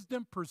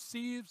wisdom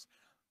preserves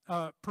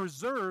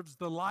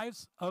the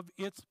lives of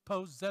its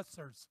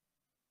possessors.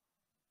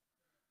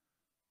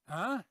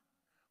 Huh?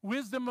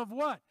 Wisdom of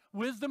what?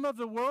 Wisdom of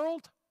the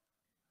world?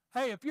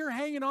 Hey, if you're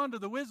hanging on to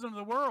the wisdom of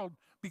the world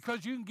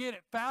because you can get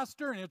it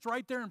faster and it's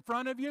right there in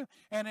front of you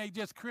and they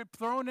just keep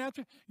throwing at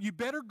you, you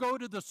better go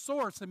to the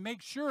source and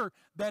make sure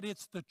that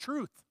it's the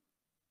truth.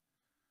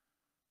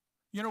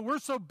 We're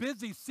so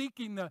busy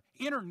seeking the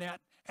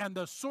internet and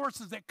the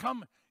sources that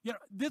come.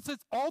 This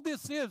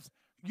is,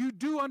 you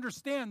do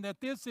understand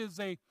that this is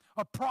a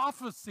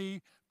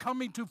prophecy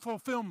coming to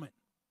fulfillment.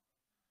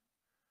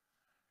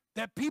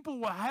 That people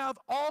will have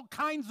all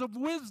kinds of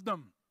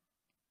wisdom,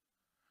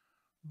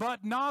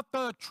 but not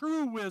the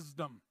true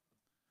wisdom.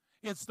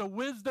 It's the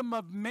wisdom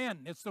of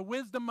men. It's the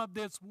wisdom of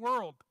this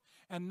world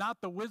and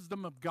not the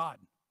wisdom of God.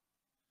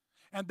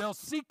 And they'll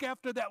seek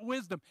after that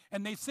wisdom,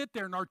 and they sit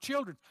there, and our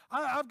children.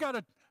 I've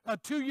got a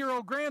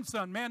 2-year-old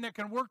grandson, man, that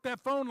can work that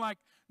phone like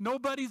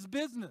nobody's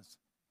business.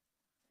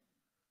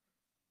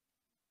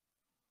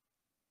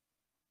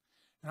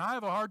 And I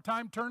have a hard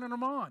time turning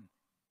them on.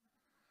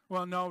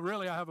 Well, no,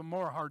 really, I have a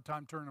more hard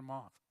time turning them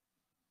off.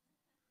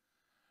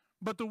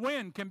 But the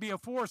wind can be a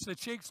force that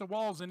shakes the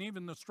walls, and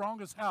even the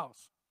strongest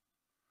house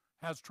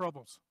has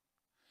troubles.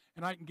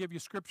 And I can give you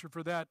scripture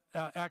for that,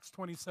 Acts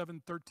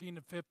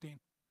 27:13-15.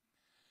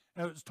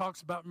 It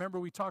talks about, remember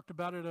we talked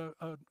about it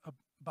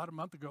about a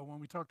month ago when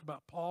we talked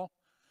about Paul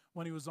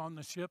when he was on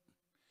the ship,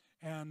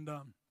 and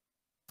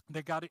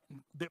they got it.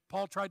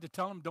 Paul tried to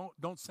tell him,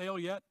 don't sail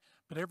yet,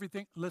 but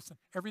everything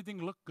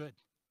looked good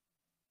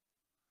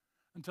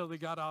until they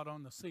got out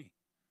on the sea.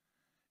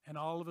 And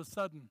all of a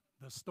sudden,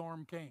 the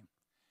storm came,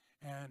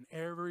 and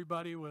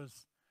everybody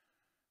was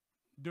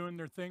doing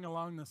their thing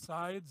along the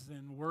sides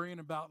and worrying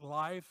about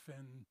life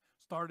and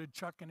started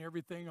chucking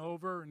everything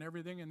over and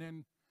everything. And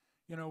then,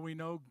 we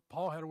know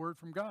Paul had a word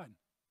from God.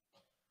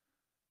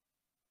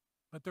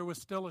 But there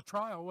was still a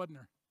trial, wasn't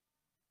there?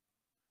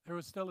 There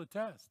was still a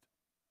test.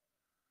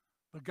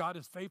 But God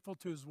is faithful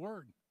to his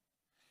word.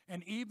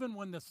 And even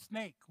when the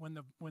snake, when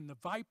the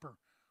viper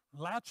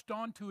latched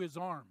onto his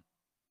arm,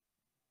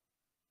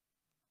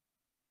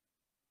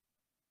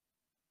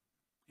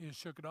 he just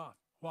shook it off.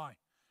 Why?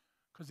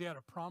 Because he had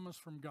a promise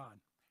from God.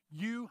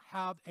 You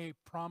have a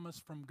promise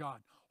from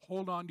God.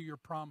 Hold on to your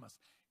promise.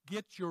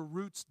 Get your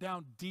roots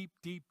down deep,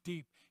 deep,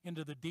 deep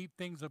into the deep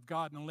things of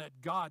God, and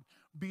let God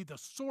be the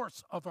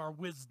source of our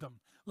wisdom.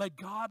 Let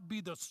God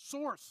be the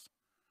source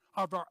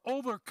of our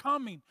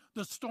overcoming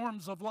the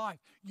storms of life.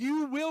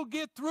 You will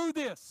get through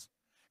this.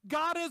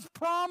 God has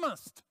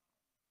promised.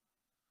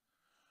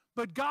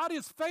 But God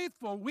is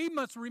faithful. We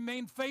must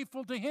remain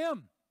faithful to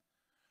him.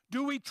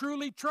 Do we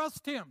truly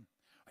trust him?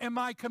 Am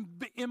I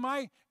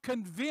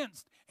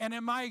convinced and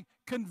am I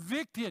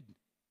convicted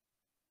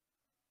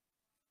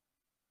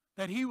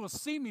that he will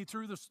see me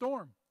through the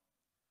storm?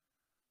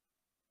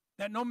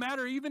 That no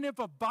matter, even if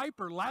a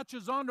viper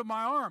latches onto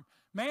my arm,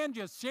 man,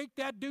 just shake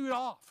that dude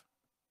off.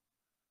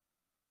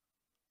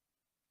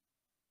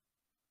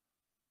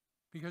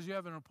 Because you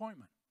have an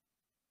appointment.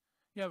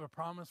 You have a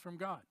promise from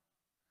God.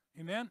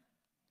 Amen?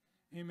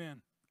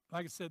 Amen.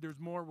 Like I said, there's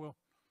more.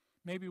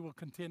 Maybe we'll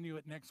continue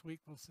it next week.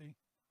 We'll see.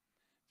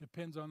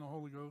 Depends on the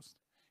Holy Ghost.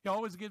 He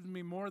always gives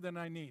me more than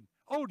I need.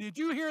 Oh, did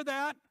you hear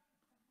that?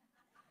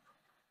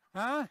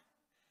 Huh?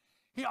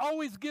 He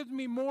always gives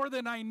me more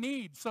than I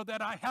need so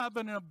that I have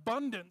an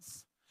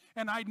abundance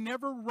and I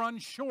never run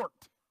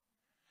short.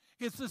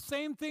 It's the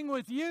same thing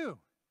with you.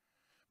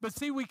 But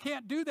see, we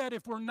can't do that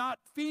if we're not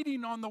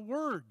feeding on the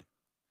Word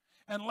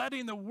and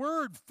letting the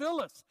Word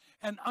fill us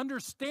and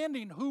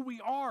understanding who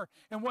we are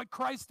and what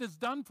Christ has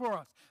done for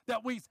us. That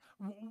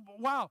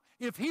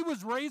if he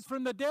was raised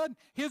from the dead,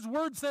 his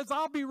Word says,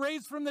 I'll be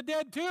raised from the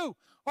dead too.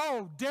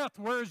 Oh, death,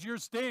 where's your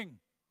sting?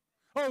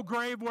 Oh,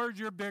 grave, where's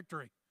your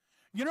victory?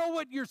 You know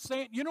what you're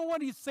saying? You know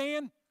what he's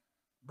saying?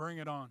 Bring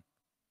it on.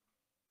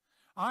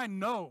 I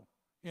know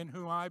in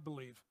who I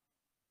believe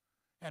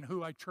and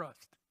who I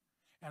trust,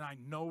 and I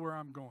know where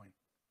I'm going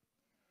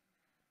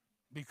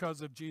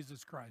because of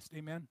Jesus Christ.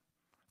 Amen.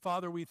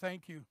 Father, we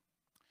thank you.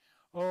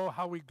 Oh,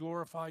 how we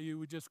glorify you.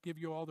 We just give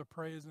you all the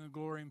praise and the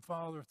glory. And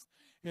Father,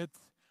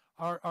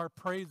 our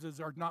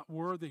praises are not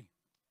worthy.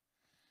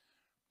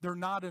 They're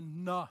not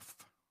enough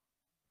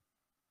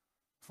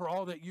for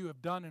all that you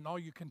have done and all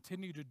you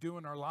continue to do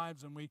in our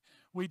lives. And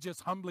we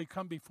just humbly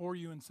come before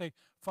you and say,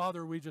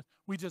 Father, we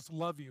just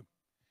love you.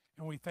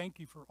 And we thank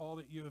you for all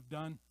that you have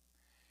done.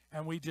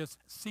 And we just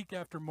seek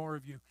after more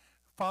of you.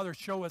 Father,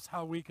 show us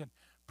how we can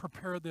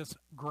prepare this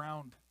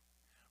ground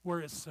where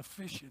it's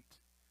sufficient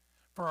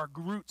for our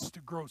roots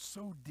to grow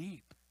so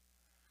deep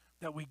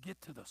that we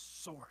get to the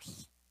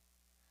source.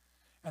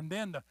 And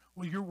then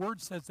your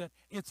word says that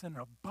it's an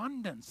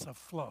abundance of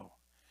flow,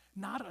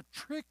 not a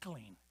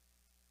trickling.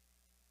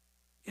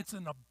 It's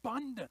an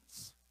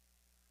abundance.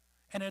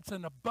 And it's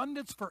an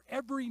abundance for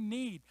every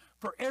need,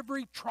 for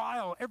every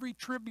trial, every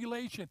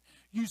tribulation.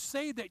 You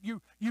say that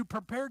you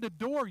prepared a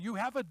door. You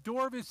have a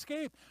door of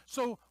escape.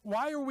 So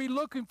why are we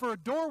looking for a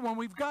door when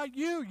we've got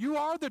you? You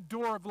are the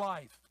door of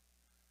life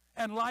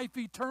and life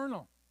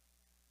eternal.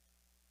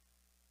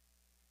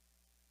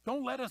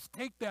 Don't let us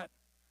take that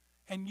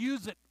and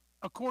use it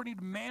according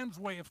to man's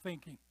way of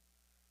thinking,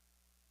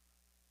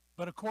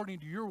 but according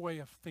to your way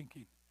of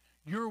thinking,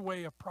 your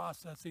way of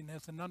processing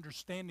this and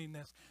understanding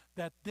this,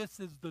 that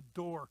this is the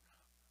door.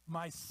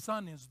 My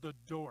Son is the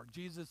door.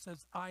 Jesus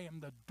says, I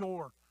am the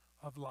door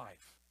of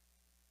life.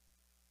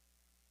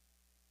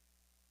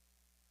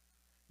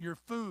 Your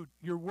food,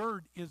 your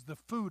word is the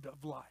food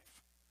of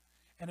life.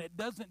 And it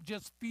doesn't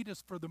just feed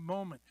us for the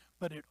moment,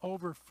 but it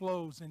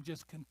overflows and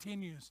just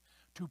continues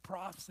to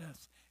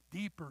process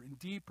deeper and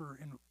deeper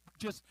and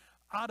just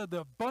out of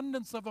the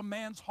abundance of a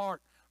man's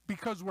heart,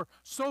 because we're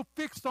so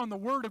fixed on the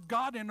Word of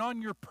God and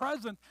on your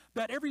presence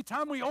that every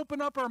time we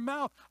open up our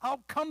mouth,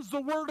 out comes the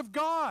Word of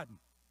God.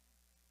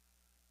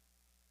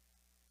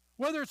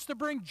 Whether it's to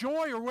bring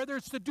joy or whether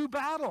it's to do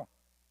battle,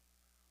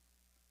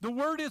 the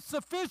Word is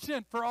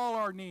sufficient for all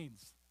our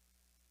needs.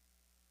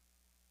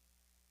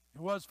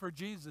 It was for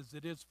Jesus.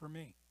 It is for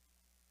me.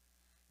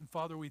 And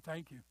Father, we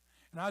thank you.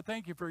 And I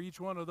thank you for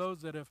each one of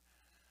those that have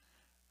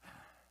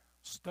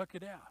stuck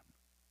it out.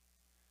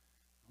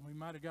 We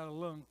might have got a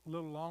little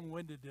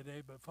long-winded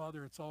today, but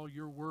Father, it's all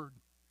your word.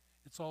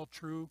 It's all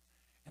true,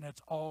 and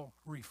it's all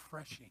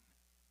refreshing.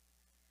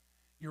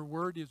 Your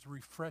word is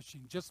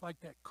refreshing, just like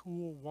that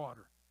cool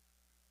water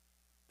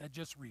that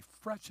just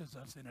refreshes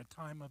us in a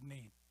time of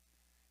need.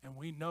 And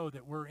we know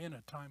that we're in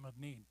a time of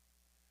need.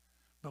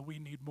 But we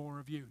need more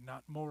of you,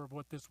 not more of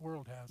what this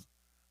world has.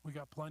 We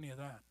got plenty of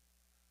that.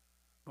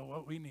 But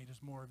what we need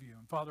is more of you.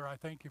 And Father, I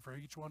thank you for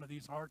each one of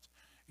these hearts,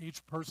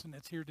 each person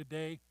that's here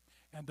today,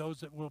 and those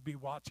that will be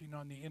watching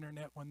on the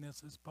internet when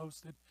this is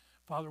posted.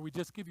 Father, we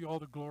just give you all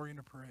the glory and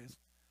the praise.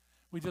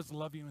 We just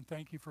love you and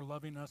thank you for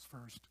loving us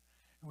first.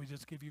 And we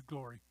just give you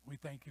glory. We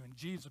thank you in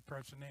Jesus'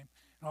 precious name.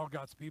 And all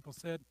God's people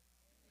said,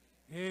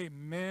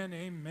 amen,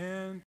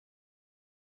 amen.